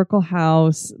historical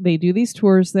house. They do these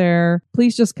tours there.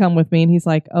 Please just come with me. And he's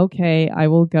like, okay, I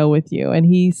will go with you. And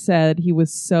he said he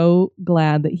was so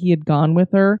glad that he had gone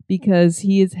with her because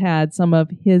he has had some of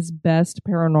his best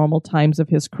paranormal times of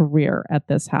his career at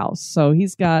this house. So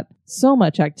he's got so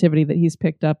much activity that he's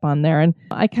picked up on there. And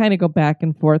I kind of go back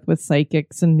and forth with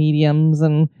psychics and mediums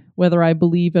and whether I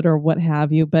believe it or what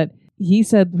have you. But he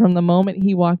said from the moment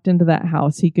he walked into that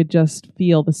house, he could just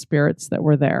feel the spirits that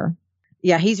were there.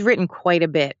 Yeah, he's written quite a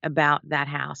bit about that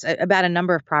house, about a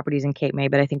number of properties in Cape May,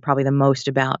 but I think probably the most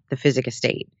about the Physic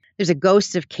estate. There's a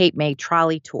Ghosts of Cape May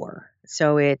trolley tour.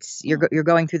 So it's you're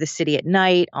going through the city at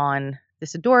night on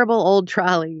this adorable old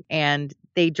trolley, and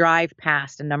they drive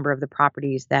past a number of the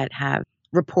properties that have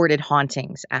reported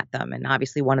hauntings at them. And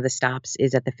obviously one of the stops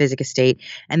is at the Physic estate,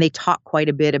 and they talk quite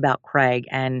a bit about Craig,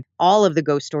 and all of the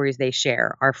ghost stories they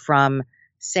share are from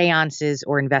seances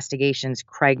or investigations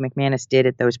Craig McManus did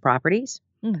at those properties.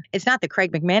 It's not the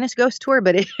Craig McManus ghost tour,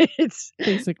 but it's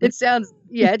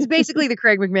basically the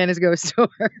Craig McManus ghost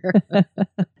tour.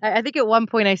 I think at one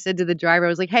point I said to the driver, I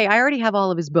was like, hey, I already have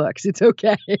all of his books. It's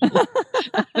okay.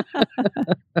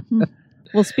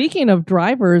 Well, speaking of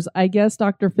drivers, I guess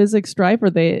Dr. Physic's driver,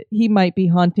 he might be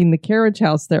haunting the carriage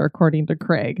house there, according to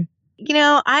Craig. You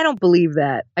know, I don't believe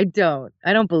that. I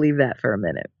don't believe that for a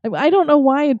minute. I don't know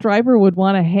why a driver would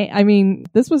want to hang. I mean,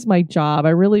 this was my job. I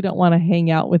really don't want to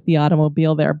hang out with the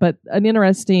automobile there. But an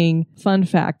interesting fun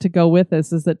fact to go with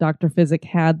this is that Dr. Physic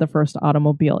had the first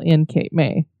automobile in Cape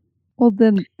May. Well,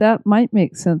 then that might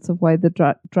make sense of why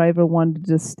the driver wanted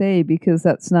to stay, because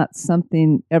that's not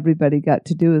something everybody got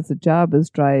to do as a job, is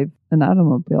drive an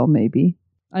automobile, maybe.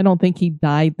 I don't think he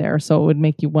died there, so it would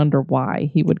make you wonder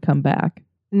why he would come back.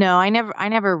 No, I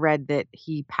never read that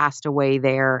he passed away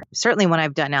there. Certainly when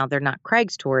I've done, now they're not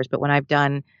Craig's tours, but when I've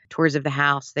done tours of the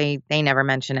house, they never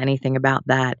mention anything about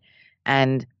that.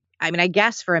 And I mean, I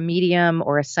guess for a medium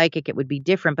or a psychic, it would be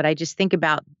different, but I just think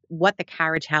about what the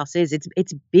carriage house is.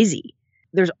 It's busy.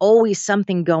 There's always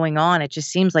something going on. It just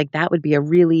seems like that would be a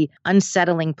really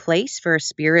unsettling place for a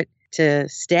spirit to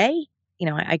stay. You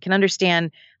know, I can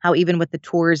understand how even with the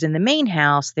tours in the main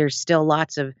house, there's still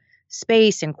lots of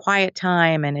space and quiet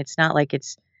time, and it's not like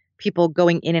it's people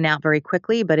going in and out very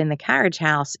quickly. But in the carriage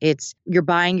house, you're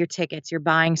buying your tickets, you're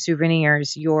buying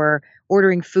souvenirs, you're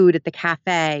ordering food at the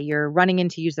cafe, you're running in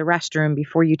to use the restroom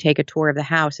before you take a tour of the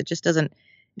house. It just doesn't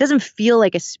feel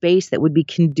like a space that would be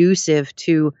conducive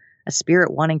to a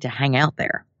spirit wanting to hang out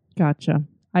there. Gotcha.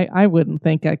 I wouldn't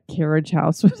think a carriage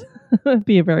house would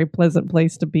be a very pleasant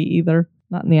place to be either,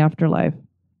 not in the afterlife.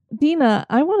 Dina,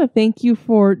 I want to thank you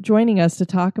for joining us to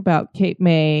talk about Cape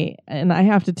May. And I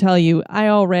have to tell you, I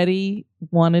already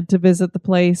wanted to visit the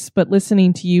place, but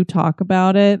listening to you talk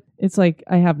about it, it's like,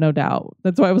 I have no doubt.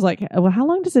 That's why I was like, well, how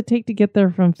long does it take to get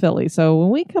there from Philly? So when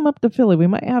we come up to Philly, we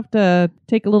might have to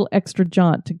take a little extra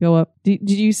jaunt to go up. Did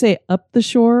you say up the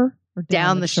shore or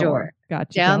down the shore?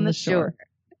 Gotcha. Down the shore.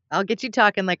 I'll get you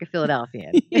talking like a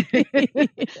Philadelphian.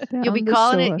 You'll be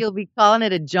calling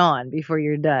it a John before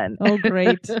you're done. Oh,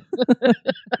 great. The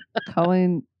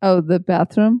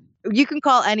bathroom? You can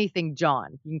call anything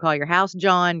John. You can call your house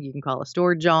John. You can call a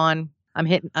store John. I'm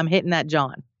hitting that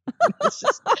John. It's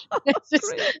just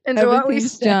what we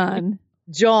say. John.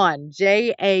 John,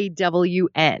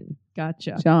 Jawn.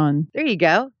 Gotcha. John. There you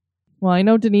go. Well, I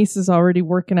know Denise is already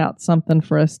working out something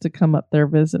for us to come up there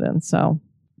visiting, so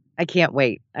I can't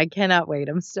wait. I cannot wait.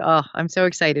 I'm so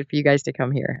excited for you guys to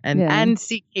come here and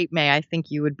see Cape May. I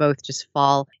think you would both just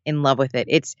fall in love with it.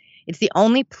 It's the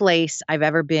only place I've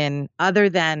ever been other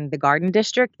than the Garden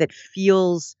District that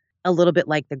feels a little bit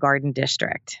like the Garden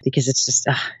District because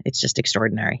it's just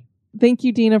extraordinary. Thank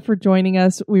you, Dina, for joining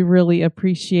us. We really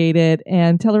appreciate it.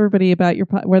 And tell everybody about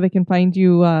where they can find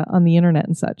you on the internet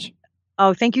and such.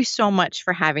 Oh, thank you so much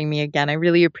for having me again. I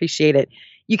really appreciate it.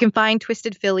 You can find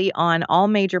Twisted Philly on all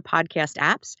major podcast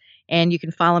apps. And you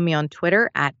can follow me on Twitter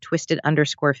at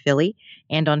 @Twisted_Philly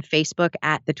and on Facebook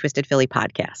at the Twisted Philly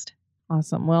Podcast.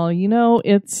 Awesome. Well,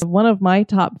 it's one of my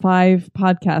top 5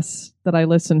 podcasts that I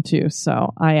listen to.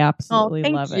 So I absolutely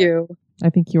love it. Thank you. I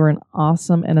think you are an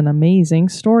awesome and an amazing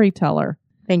storyteller.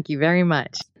 Thank you very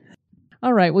much.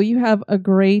 All right. Well, you have a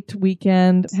great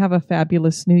weekend. Have a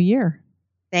fabulous new year.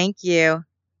 Thank you.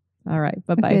 All right.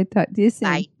 Bye-bye. Okay, talk to you soon.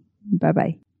 Bye.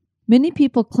 Bye-bye. Many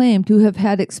people claim to have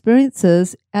had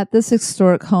experiences at this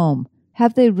historic home.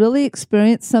 Have they really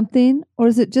experienced something, or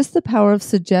is it just the power of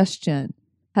suggestion?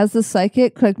 Has the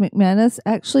psychic Craig McManus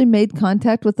actually made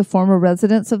contact with the former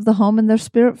residents of the home in their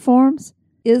spirit forms?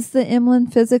 Is the Emlyn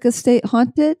Physic Estate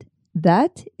haunted?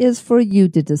 That is for you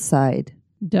to decide.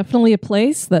 Definitely a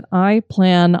place that I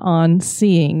plan on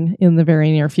seeing in the very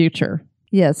near future.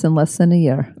 Yes, in less than a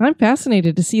year. I'm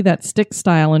fascinated to see that stick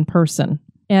style in person.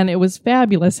 And it was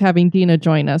fabulous having Dina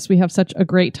join us. We have such a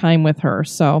great time with her.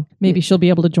 So maybe she'll be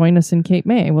able to join us in Cape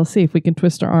May. We'll see if we can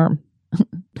twist her arm.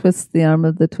 Twist the arm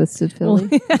of the Twisted Philly.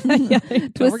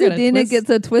 Twisted Dina gets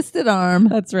a twisted arm.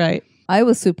 That's right. I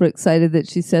was super excited that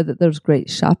she said that there's great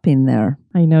shopping there.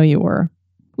 I know you were.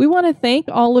 We want to thank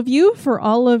all of you for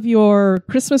all of your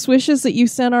Christmas wishes that you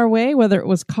sent our way, whether it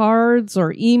was cards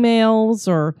or emails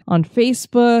or on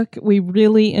Facebook. We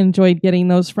really enjoyed getting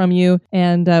those from you.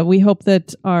 And we hope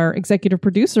that our executive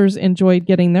producers enjoyed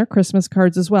getting their Christmas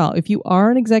cards as well. If you are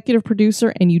an executive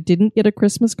producer and you didn't get a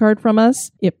Christmas card from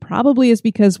us, it probably is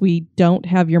because we don't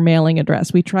have your mailing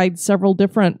address. We tried several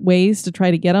different ways to try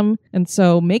to get them. And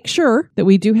so make sure that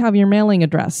we do have your mailing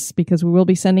address because we will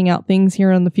be sending out things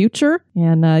here in the future.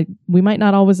 And we might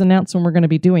not always announce when we're going to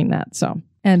be doing that.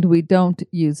 And we don't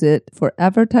use it for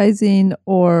advertising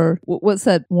or what's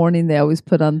that warning they always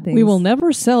put on things? We will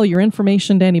never sell your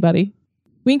information to anybody.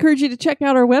 We encourage you to check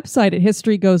out our website at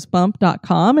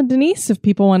historygoesbump.com. And Denise, if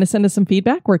people want to send us some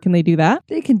feedback, where can they do that?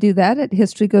 They can do that at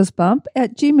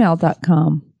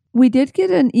historygoesbump@gmail.com. We did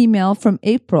get an email from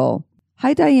April.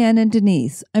 Hi, Diane and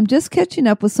Denise. I'm just catching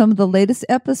up with some of the latest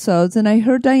episodes, and I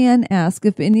heard Diane ask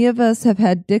if any of us have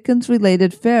had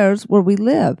Dickens-related fairs where we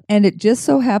live. And it just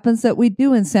so happens that we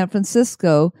do in San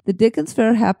Francisco. The Dickens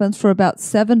Fair happens for about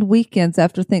 7 weekends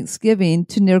after Thanksgiving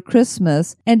to near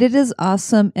Christmas, and it is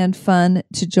awesome and fun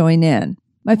to join in.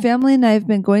 My family and I have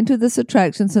been going to this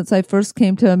attraction since I first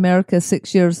came to America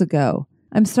 6 years ago.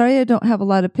 I'm sorry I don't have a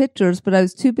lot of pictures, but I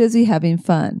was too busy having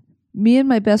fun. Me and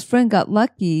my best friend got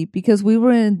lucky because we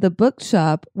were in the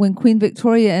bookshop when Queen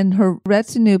Victoria and her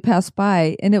retinue passed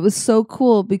by, and it was so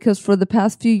cool because for the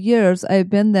past few years I've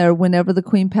been there whenever the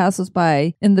Queen passes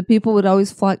by, and the people would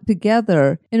always flock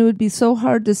together, and it would be so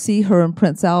hard to see her and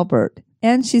Prince Albert.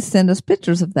 And she sent us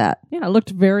pictures of that. Yeah, it looked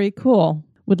very cool.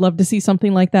 Would love to see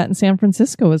something like that in San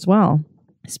Francisco as well.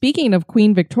 Speaking of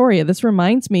Queen Victoria, this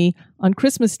reminds me, on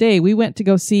Christmas Day, we went to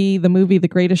go see the movie The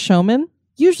Greatest Showman.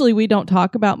 Usually we don't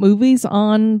talk about movies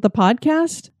on the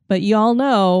podcast, but you all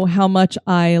know how much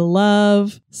I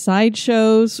love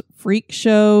sideshows, freak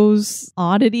shows,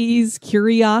 oddities,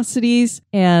 curiosities,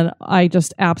 and I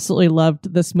just absolutely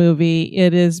loved this movie.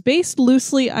 It is based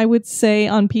loosely, I would say,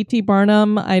 on P.T.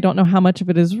 Barnum. I don't know how much of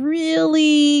it is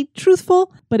really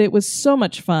truthful, but it was so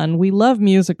much fun. We love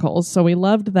musicals, so we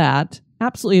loved that.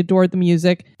 Absolutely adored the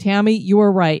music. Tammy, you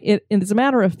were right. As a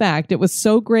matter of fact, it was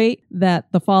so great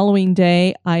that the following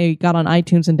day I got on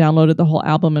iTunes and downloaded the whole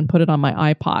album and put it on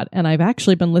my iPod. And I've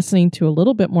actually been listening to a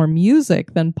little bit more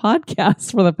music than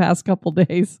podcasts for the past couple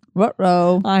days.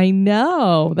 Ruh-roh. I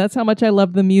know. That's how much I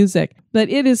love the music. But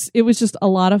it was just a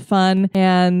lot of fun.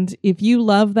 And if you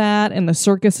love that and the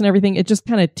circus and everything, it just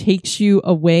kind of takes you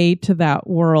away to that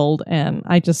world. And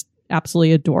I just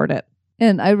absolutely adored it.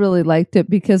 And I really liked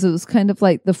it because it was kind of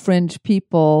like the fringe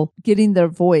people getting their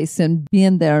voice and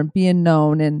being there and being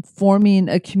known and forming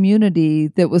a community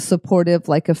that was supportive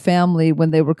like a family when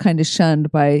they were kind of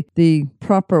shunned by the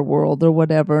proper world or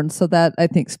whatever. And so that, I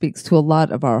think, speaks to a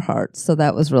lot of our hearts. So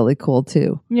that was really cool,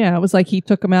 too. Yeah, it was like he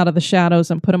took them out of the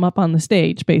shadows and put them up on the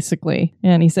stage, basically.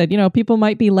 And he said, people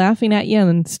might be laughing at you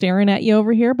and staring at you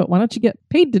over here, but why don't you get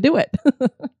paid to do it?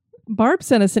 Barb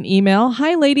sent us an email.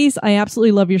 Hi, ladies. I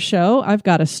absolutely love your show. I've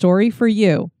got a story for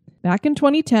you. Back in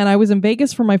 2010, I was in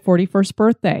Vegas for my 41st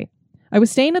birthday. I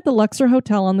was staying at the Luxor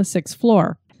Hotel on the 6th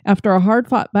floor. After a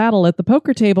hard-fought battle at the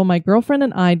poker table, my girlfriend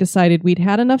and I decided we'd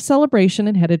had enough celebration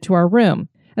and headed to our room.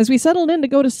 As we settled in to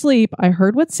go to sleep, I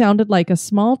heard what sounded like a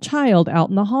small child out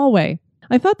in the hallway.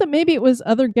 I thought that maybe it was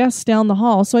other guests down the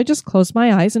hall, so I just closed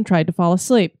my eyes and tried to fall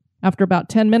asleep. After about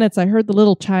 10 minutes, I heard the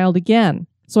little child again,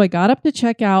 so I got up to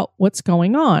check out what's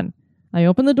going on. I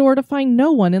opened the door to find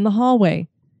no one in the hallway.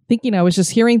 Thinking I was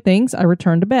just hearing things, I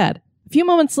returned to bed. A few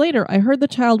moments later, I heard the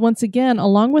child once again,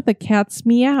 along with a cat's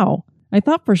meow. I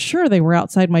thought for sure they were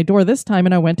outside my door this time,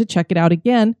 and I went to check it out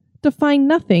again to find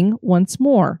nothing once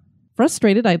more.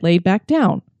 Frustrated, I laid back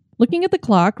down. Looking at the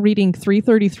clock, reading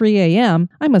 3:33 a.m.,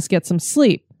 I must get some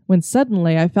sleep, when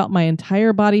suddenly I felt my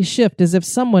entire body shift as if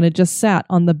someone had just sat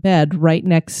on the bed right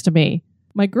next to me.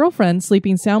 My girlfriend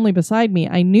sleeping soundly beside me,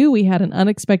 I knew we had an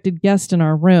unexpected guest in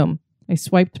our room. I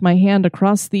swiped my hand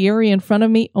across the area in front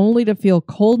of me only to feel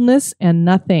coldness and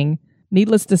nothing.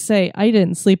 Needless to say, I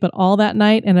didn't sleep at all that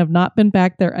night and have not been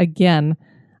back there again.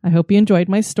 I hope you enjoyed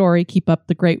my story. Keep up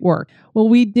the great work. Well,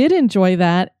 we did enjoy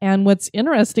that. And what's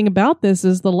interesting about this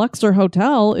is the Luxor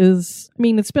Hotel it's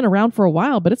been around for a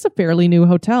while, but it's a fairly new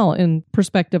hotel in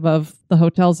perspective of the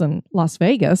hotels in Las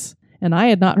Vegas. And I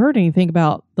had not heard anything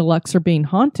about the Luxor being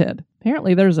haunted.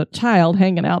 Apparently there's a child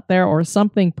hanging out there, or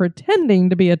something pretending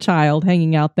to be a child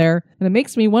hanging out there. And it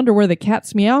makes me wonder where the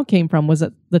cat's meow came from. Was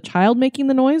it the child making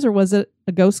the noise, or was it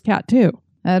a ghost cat too?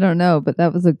 I don't know, but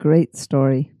that was a great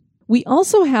story. We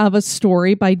also have a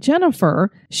story by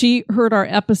Jennifer. She heard our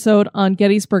episode on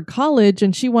Gettysburg College,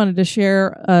 and she wanted to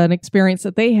share an experience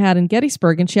that they had in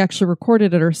Gettysburg, and she actually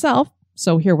recorded it herself.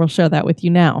 So here, we'll share that with you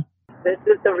now. This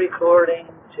is the recording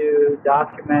to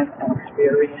document an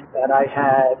experience that I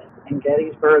had in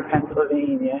Gettysburg,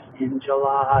 Pennsylvania in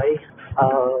July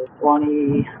of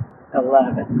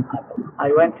 2011. I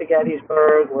went to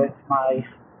Gettysburg with my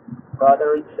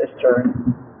brother and sister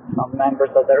and some members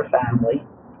of their family.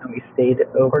 And we stayed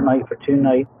overnight for 2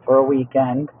 nights for a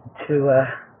weekend to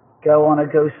go on a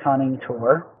ghost hunting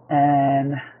tour.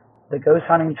 And the ghost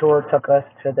hunting tour took us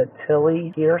to the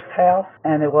Tilly Pierce house.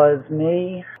 And it was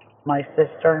me, my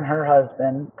sister and her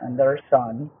husband and their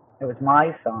son. It was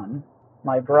my son,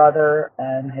 my brother,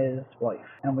 and his wife.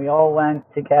 And we all went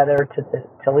together to the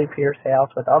Tilly Pierce house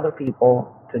with other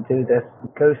people to do this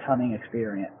ghost hunting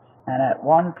experience. And at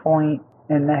one point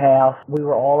in the house, we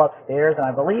were all upstairs, and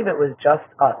I believe it was just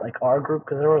us, like our group,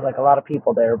 because there was like a lot of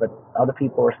people there, but other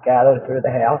people were scattered through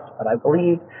the house. But I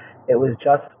believe it was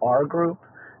just our group,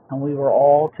 and we were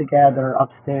all together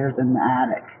upstairs in the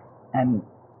attic. And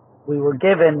we were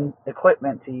given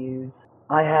equipment to use.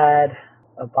 I had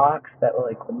a box that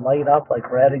would light up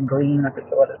like red and green. I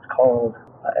forget what it's called.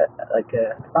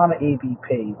 It's not an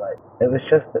EVP, but it was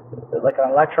just like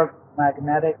an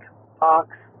electromagnetic box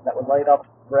that would light up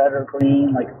red or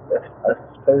green, like a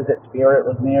supposed spirit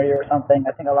was near you or something.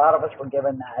 I think a lot of us were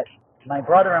given that. My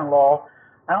brother-in-law,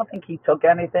 I don't think he took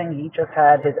anything. He just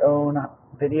had his own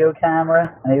video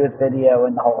camera, and he was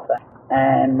videoing the whole thing.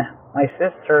 And my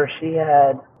sister, she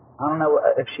had, I don't know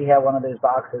if she had one of those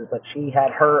boxes, but she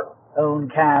had her own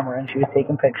camera, and she was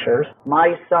taking pictures.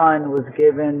 My son was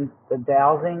given the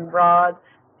dowsing rods.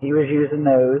 He was using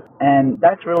those, and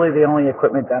that's really the only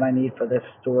equipment that I need for this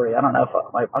story. I don't know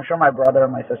if I'm sure my brother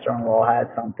and my sister-in-law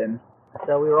had something.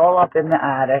 So we were all up in the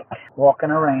attic, walking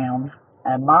around,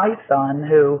 and my son,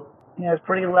 who is a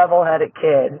pretty level-headed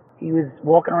kid, he was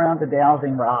walking around the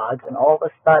dowsing rods, and all of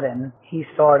a sudden, he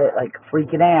started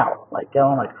freaking out,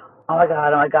 going oh my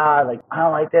God, I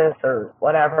don't like this, or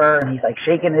whatever, and he's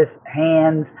shaking his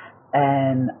hands,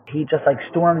 and he just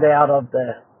stormed out of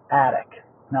the attic.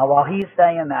 Now, while he's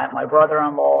saying that, my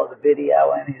brother-in-law is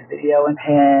videoing. He's videoing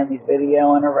him. He's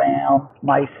videoing around.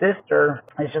 My sister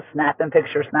is just snapping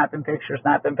pictures.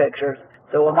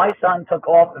 So when my son took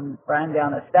off and ran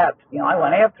down the steps, I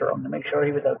went after him to make sure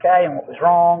he was okay and what was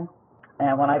wrong.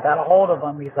 And when I got a hold of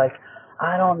him, he's like,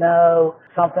 I don't know.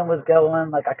 Something was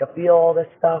going, I could feel all this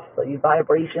stuff, these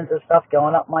vibrations and stuff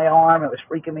going up my arm. It was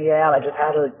freaking me out. I just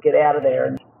had to get out of there.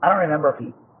 And I don't remember if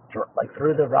he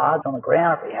threw the rods on the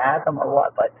ground, if he had them or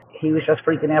what, but he was just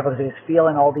freaking out because he was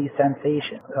feeling all these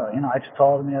sensations. So, I just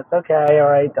told him, it's okay,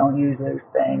 all right, don't use those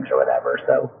things or whatever.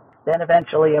 So then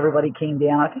eventually everybody came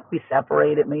down. I think we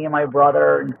separated. Me and my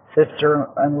brother and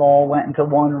sister-in-law went into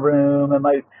one room, and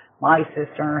my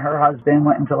sister and her husband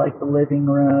went into the living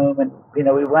room, and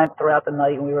we went throughout the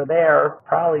night, and we were there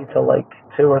probably till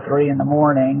 2 or 3 in the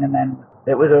morning, and then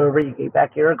it was over. You get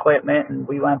back your equipment, and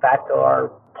we went back to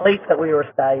our place that we were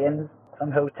staying, some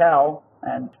hotel,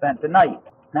 and spent the night.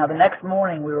 Now the next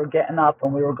morning we were getting up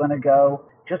and we were going to go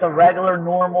just a regular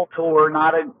normal tour,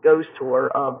 not a ghost tour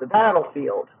of the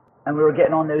battlefield. and we were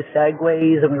getting on those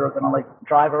segways, and we were going to like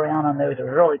drive around on those. It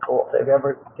was really cool. So if you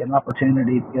ever get an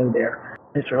opportunity to go there,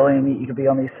 it's really neat. You could be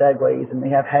on these segways, and they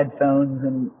have headphones,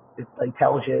 and it like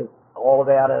tells you all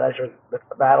about it as the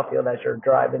battlefield as you're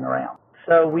driving around.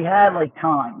 So we had like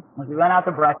time. Like we went out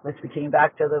to breakfast, we came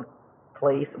back to the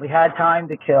place, we had time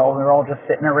to kill. We were all just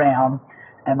sitting around,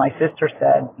 and my sister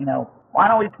said, you know, why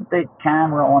don't we put the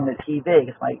camera on the TV?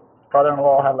 Because my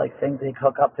brother-in-law had like things they could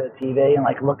hook up to the TV and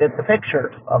like look at the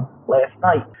pictures of last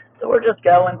night. So we're just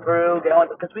going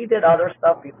because we did other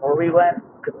stuff before we went,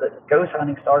 because the ghost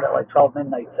hunting started at like 12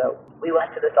 midnight. So we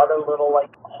went to this other little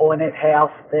like haunted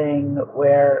house thing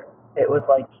where it was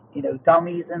like, you know,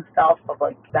 dummies and stuff of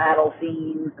like battle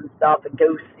scenes and stuff and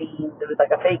ghost scenes. It was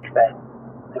like a fake thing.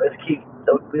 It was cute.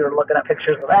 So we were looking at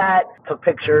pictures of that, took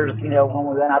pictures, you know, when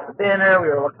we went out to dinner, we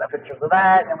were looking at pictures of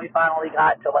that, and we finally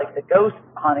got to like the ghost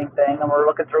hunting thing, and we were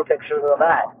looking through pictures of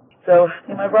that. So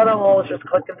you know, my brother-in-law was just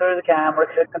clicking through the camera,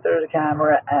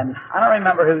 and I don't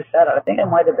remember who said it. I think it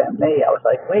might have been me. I was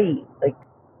like, wait, like,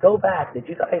 go back. Did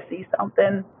you guys see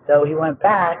something? So he went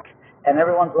back, and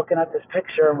everyone's looking at this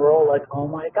picture, and we're all like, oh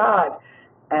my God.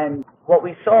 And what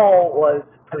we saw was,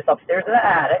 I was upstairs in the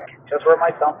attic, just where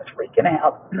my son was freaking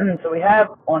out. So we have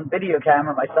on video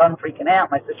camera my son freaking out,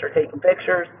 my sister taking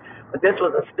pictures, but this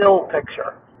was a still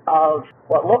picture of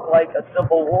what looked like a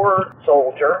Civil War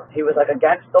soldier. He was like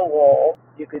against the wall.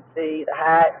 You could see the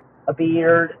hat, a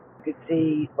beard. You could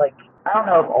see, like, I don't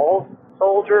know if all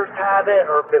soldiers have it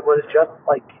or if it was just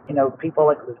like, you know, people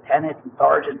like lieutenants and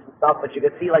sergeants and stuff, but you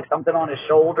could see like something on his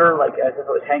shoulder, like as if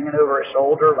it was hanging over his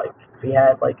shoulder, like if he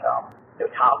had like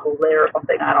tassels there or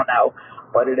something. I don't know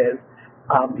what it is.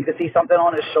 You could see something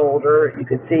on his shoulder. You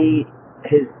could see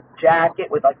his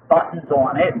jacket with like buttons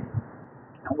on it.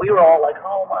 And we were all like,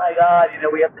 oh my God, you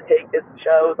know, we have to take this and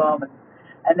show them.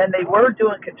 And then they were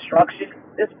doing construction.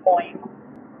 At this point,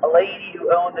 a lady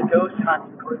who owned the ghost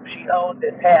hunting group, she owned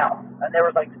this house. And there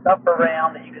was like stuff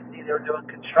around that you could see they were doing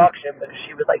construction, but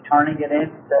she was like turning it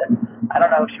into, I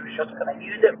don't know if she was just going to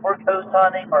use it for ghost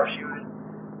hunting or she was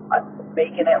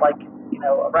making it like, you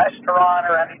know, a restaurant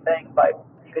or anything, but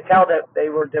you could tell that they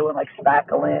were doing like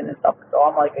spackling and stuff. So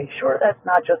I'm like, are you sure that's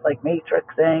not just like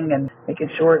matrixing and making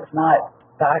sure it's not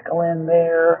spackling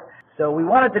there? So we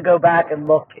wanted to go back and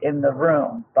look in the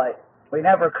room, but we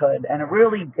never could. And it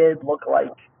really did look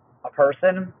like a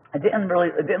person. It didn't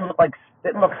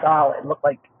look solid. It looked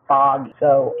like fog.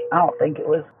 So I don't think it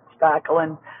was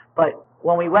spackling. But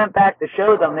when we went back to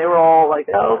show them, they were all like,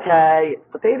 okay,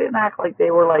 but they didn't act like they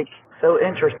were like so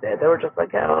interested. They were just like,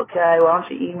 oh, okay, why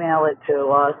don't you email it to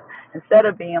us? Instead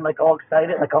of being like all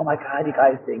excited, like, oh my God, you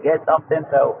guys did get something.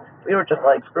 So we were just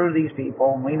like, screw these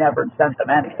people, and we never sent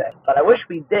them anything. But I wish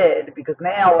we did, because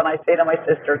now when I say to my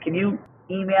sister, can you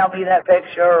email me that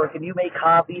picture, or can you make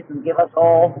copies and give us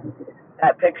all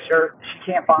that picture,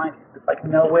 she can't find it. It's like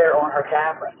nowhere on her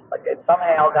camera. Like it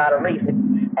somehow got erased.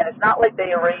 And it's not like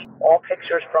they erased all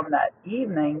pictures from that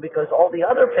evening, because all the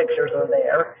other pictures are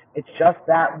there. It's just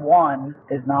that one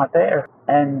is not there.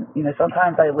 And, you know,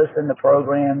 sometimes I listen to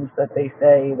programs that they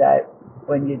say that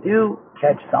when you do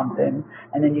catch something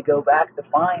and then you go back to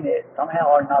find it, somehow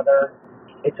or another,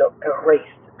 it's erased.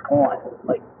 It's gone.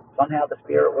 Like somehow the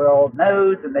spirit world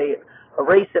knows and they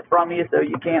erase it from you so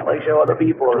you can't like show other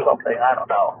people or something. I don't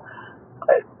know.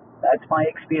 But that's my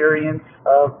experience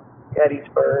of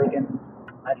Gettysburg, and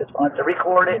I just wanted to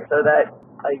record it so that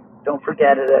I don't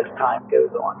forget it as time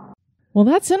goes on. Well,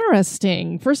 that's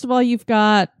interesting. First of all, you've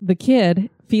got the kid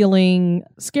feeling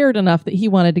scared enough that he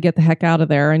wanted to get the heck out of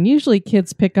there. And usually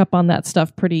kids pick up on that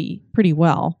stuff pretty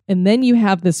well. And then you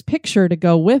have this picture to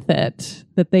go with it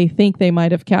that they think they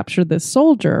might have captured this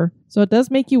soldier. So it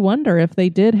does make you wonder if they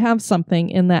did have something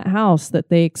in that house that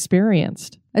they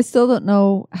experienced. I still don't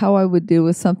know how I would deal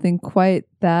with something quite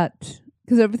that,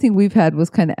 because everything we've had was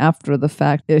kind of after the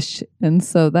fact-ish. And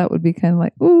so that would be kind of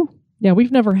like, ooh. Yeah,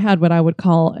 we've never had what I would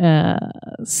call a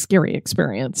scary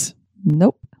experience.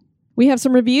 Nope. We have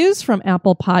some reviews from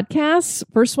Apple Podcasts.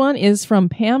 First one is from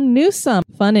Pam Newsome.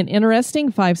 Fun and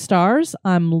interesting, 5 stars.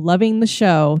 I'm loving the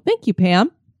show. Thank you, Pam.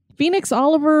 Phoenix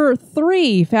Oliver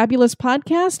 3, fabulous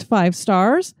podcast, 5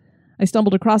 stars. I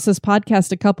stumbled across this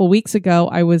podcast a couple weeks ago.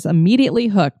 I was immediately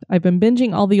hooked. I've been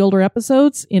binging all the older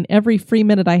episodes in every free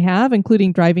minute I have,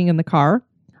 including driving in the car.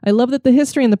 I love that the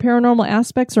history and the paranormal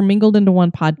aspects are mingled into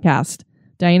one podcast.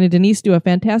 Diane and Denise do a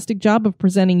fantastic job of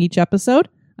presenting each episode.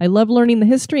 I love learning the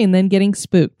history and then getting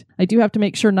spooked. I do have to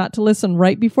make sure not to listen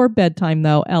right before bedtime,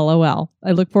 though, LOL.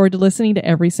 I look forward to listening to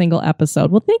every single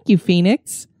episode. Well, thank you,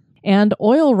 Phoenix. And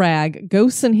Oil Rag,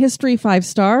 Ghosts and History, 5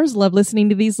 stars. Love listening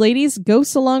to these ladies.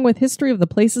 Ghosts along with history of the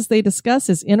places they discuss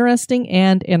is interesting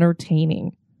and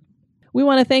entertaining. We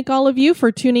want to thank all of you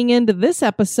for tuning in to this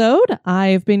episode.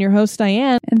 I've been your host,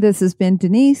 Diane. And this has been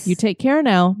Denise. You take care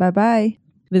now. Bye-bye.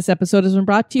 This episode has been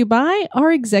brought to you by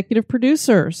our executive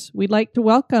producers. We'd like to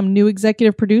welcome new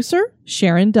executive producer,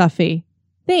 Sharon Duffy.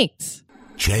 Thanks.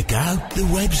 Check out the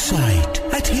website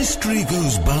at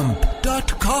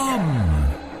historygoesbump.com.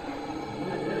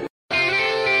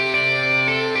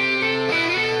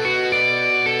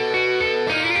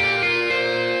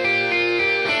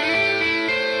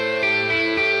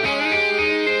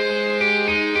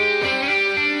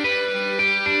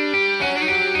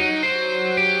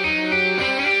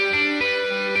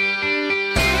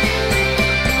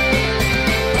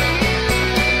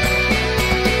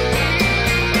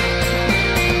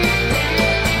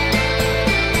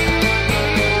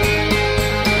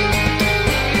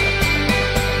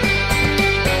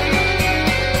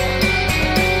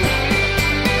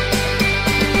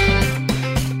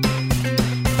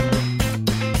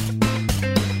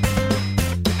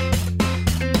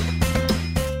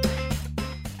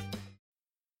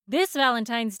 This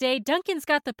Valentine's Day, Dunkin's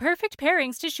got the perfect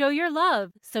pairings to show your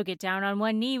love. So get down on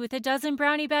one knee with a dozen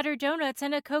brownie batter donuts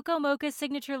and a cocoa mocha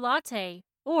signature latte.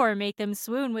 Or make them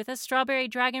swoon with a strawberry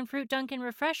dragon fruit Dunkin'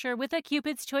 refresher with a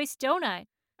Cupid's Choice donut.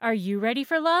 Are you ready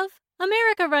for love?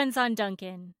 America runs on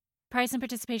Dunkin'. Price and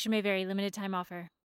participation may vary. Limited time offer.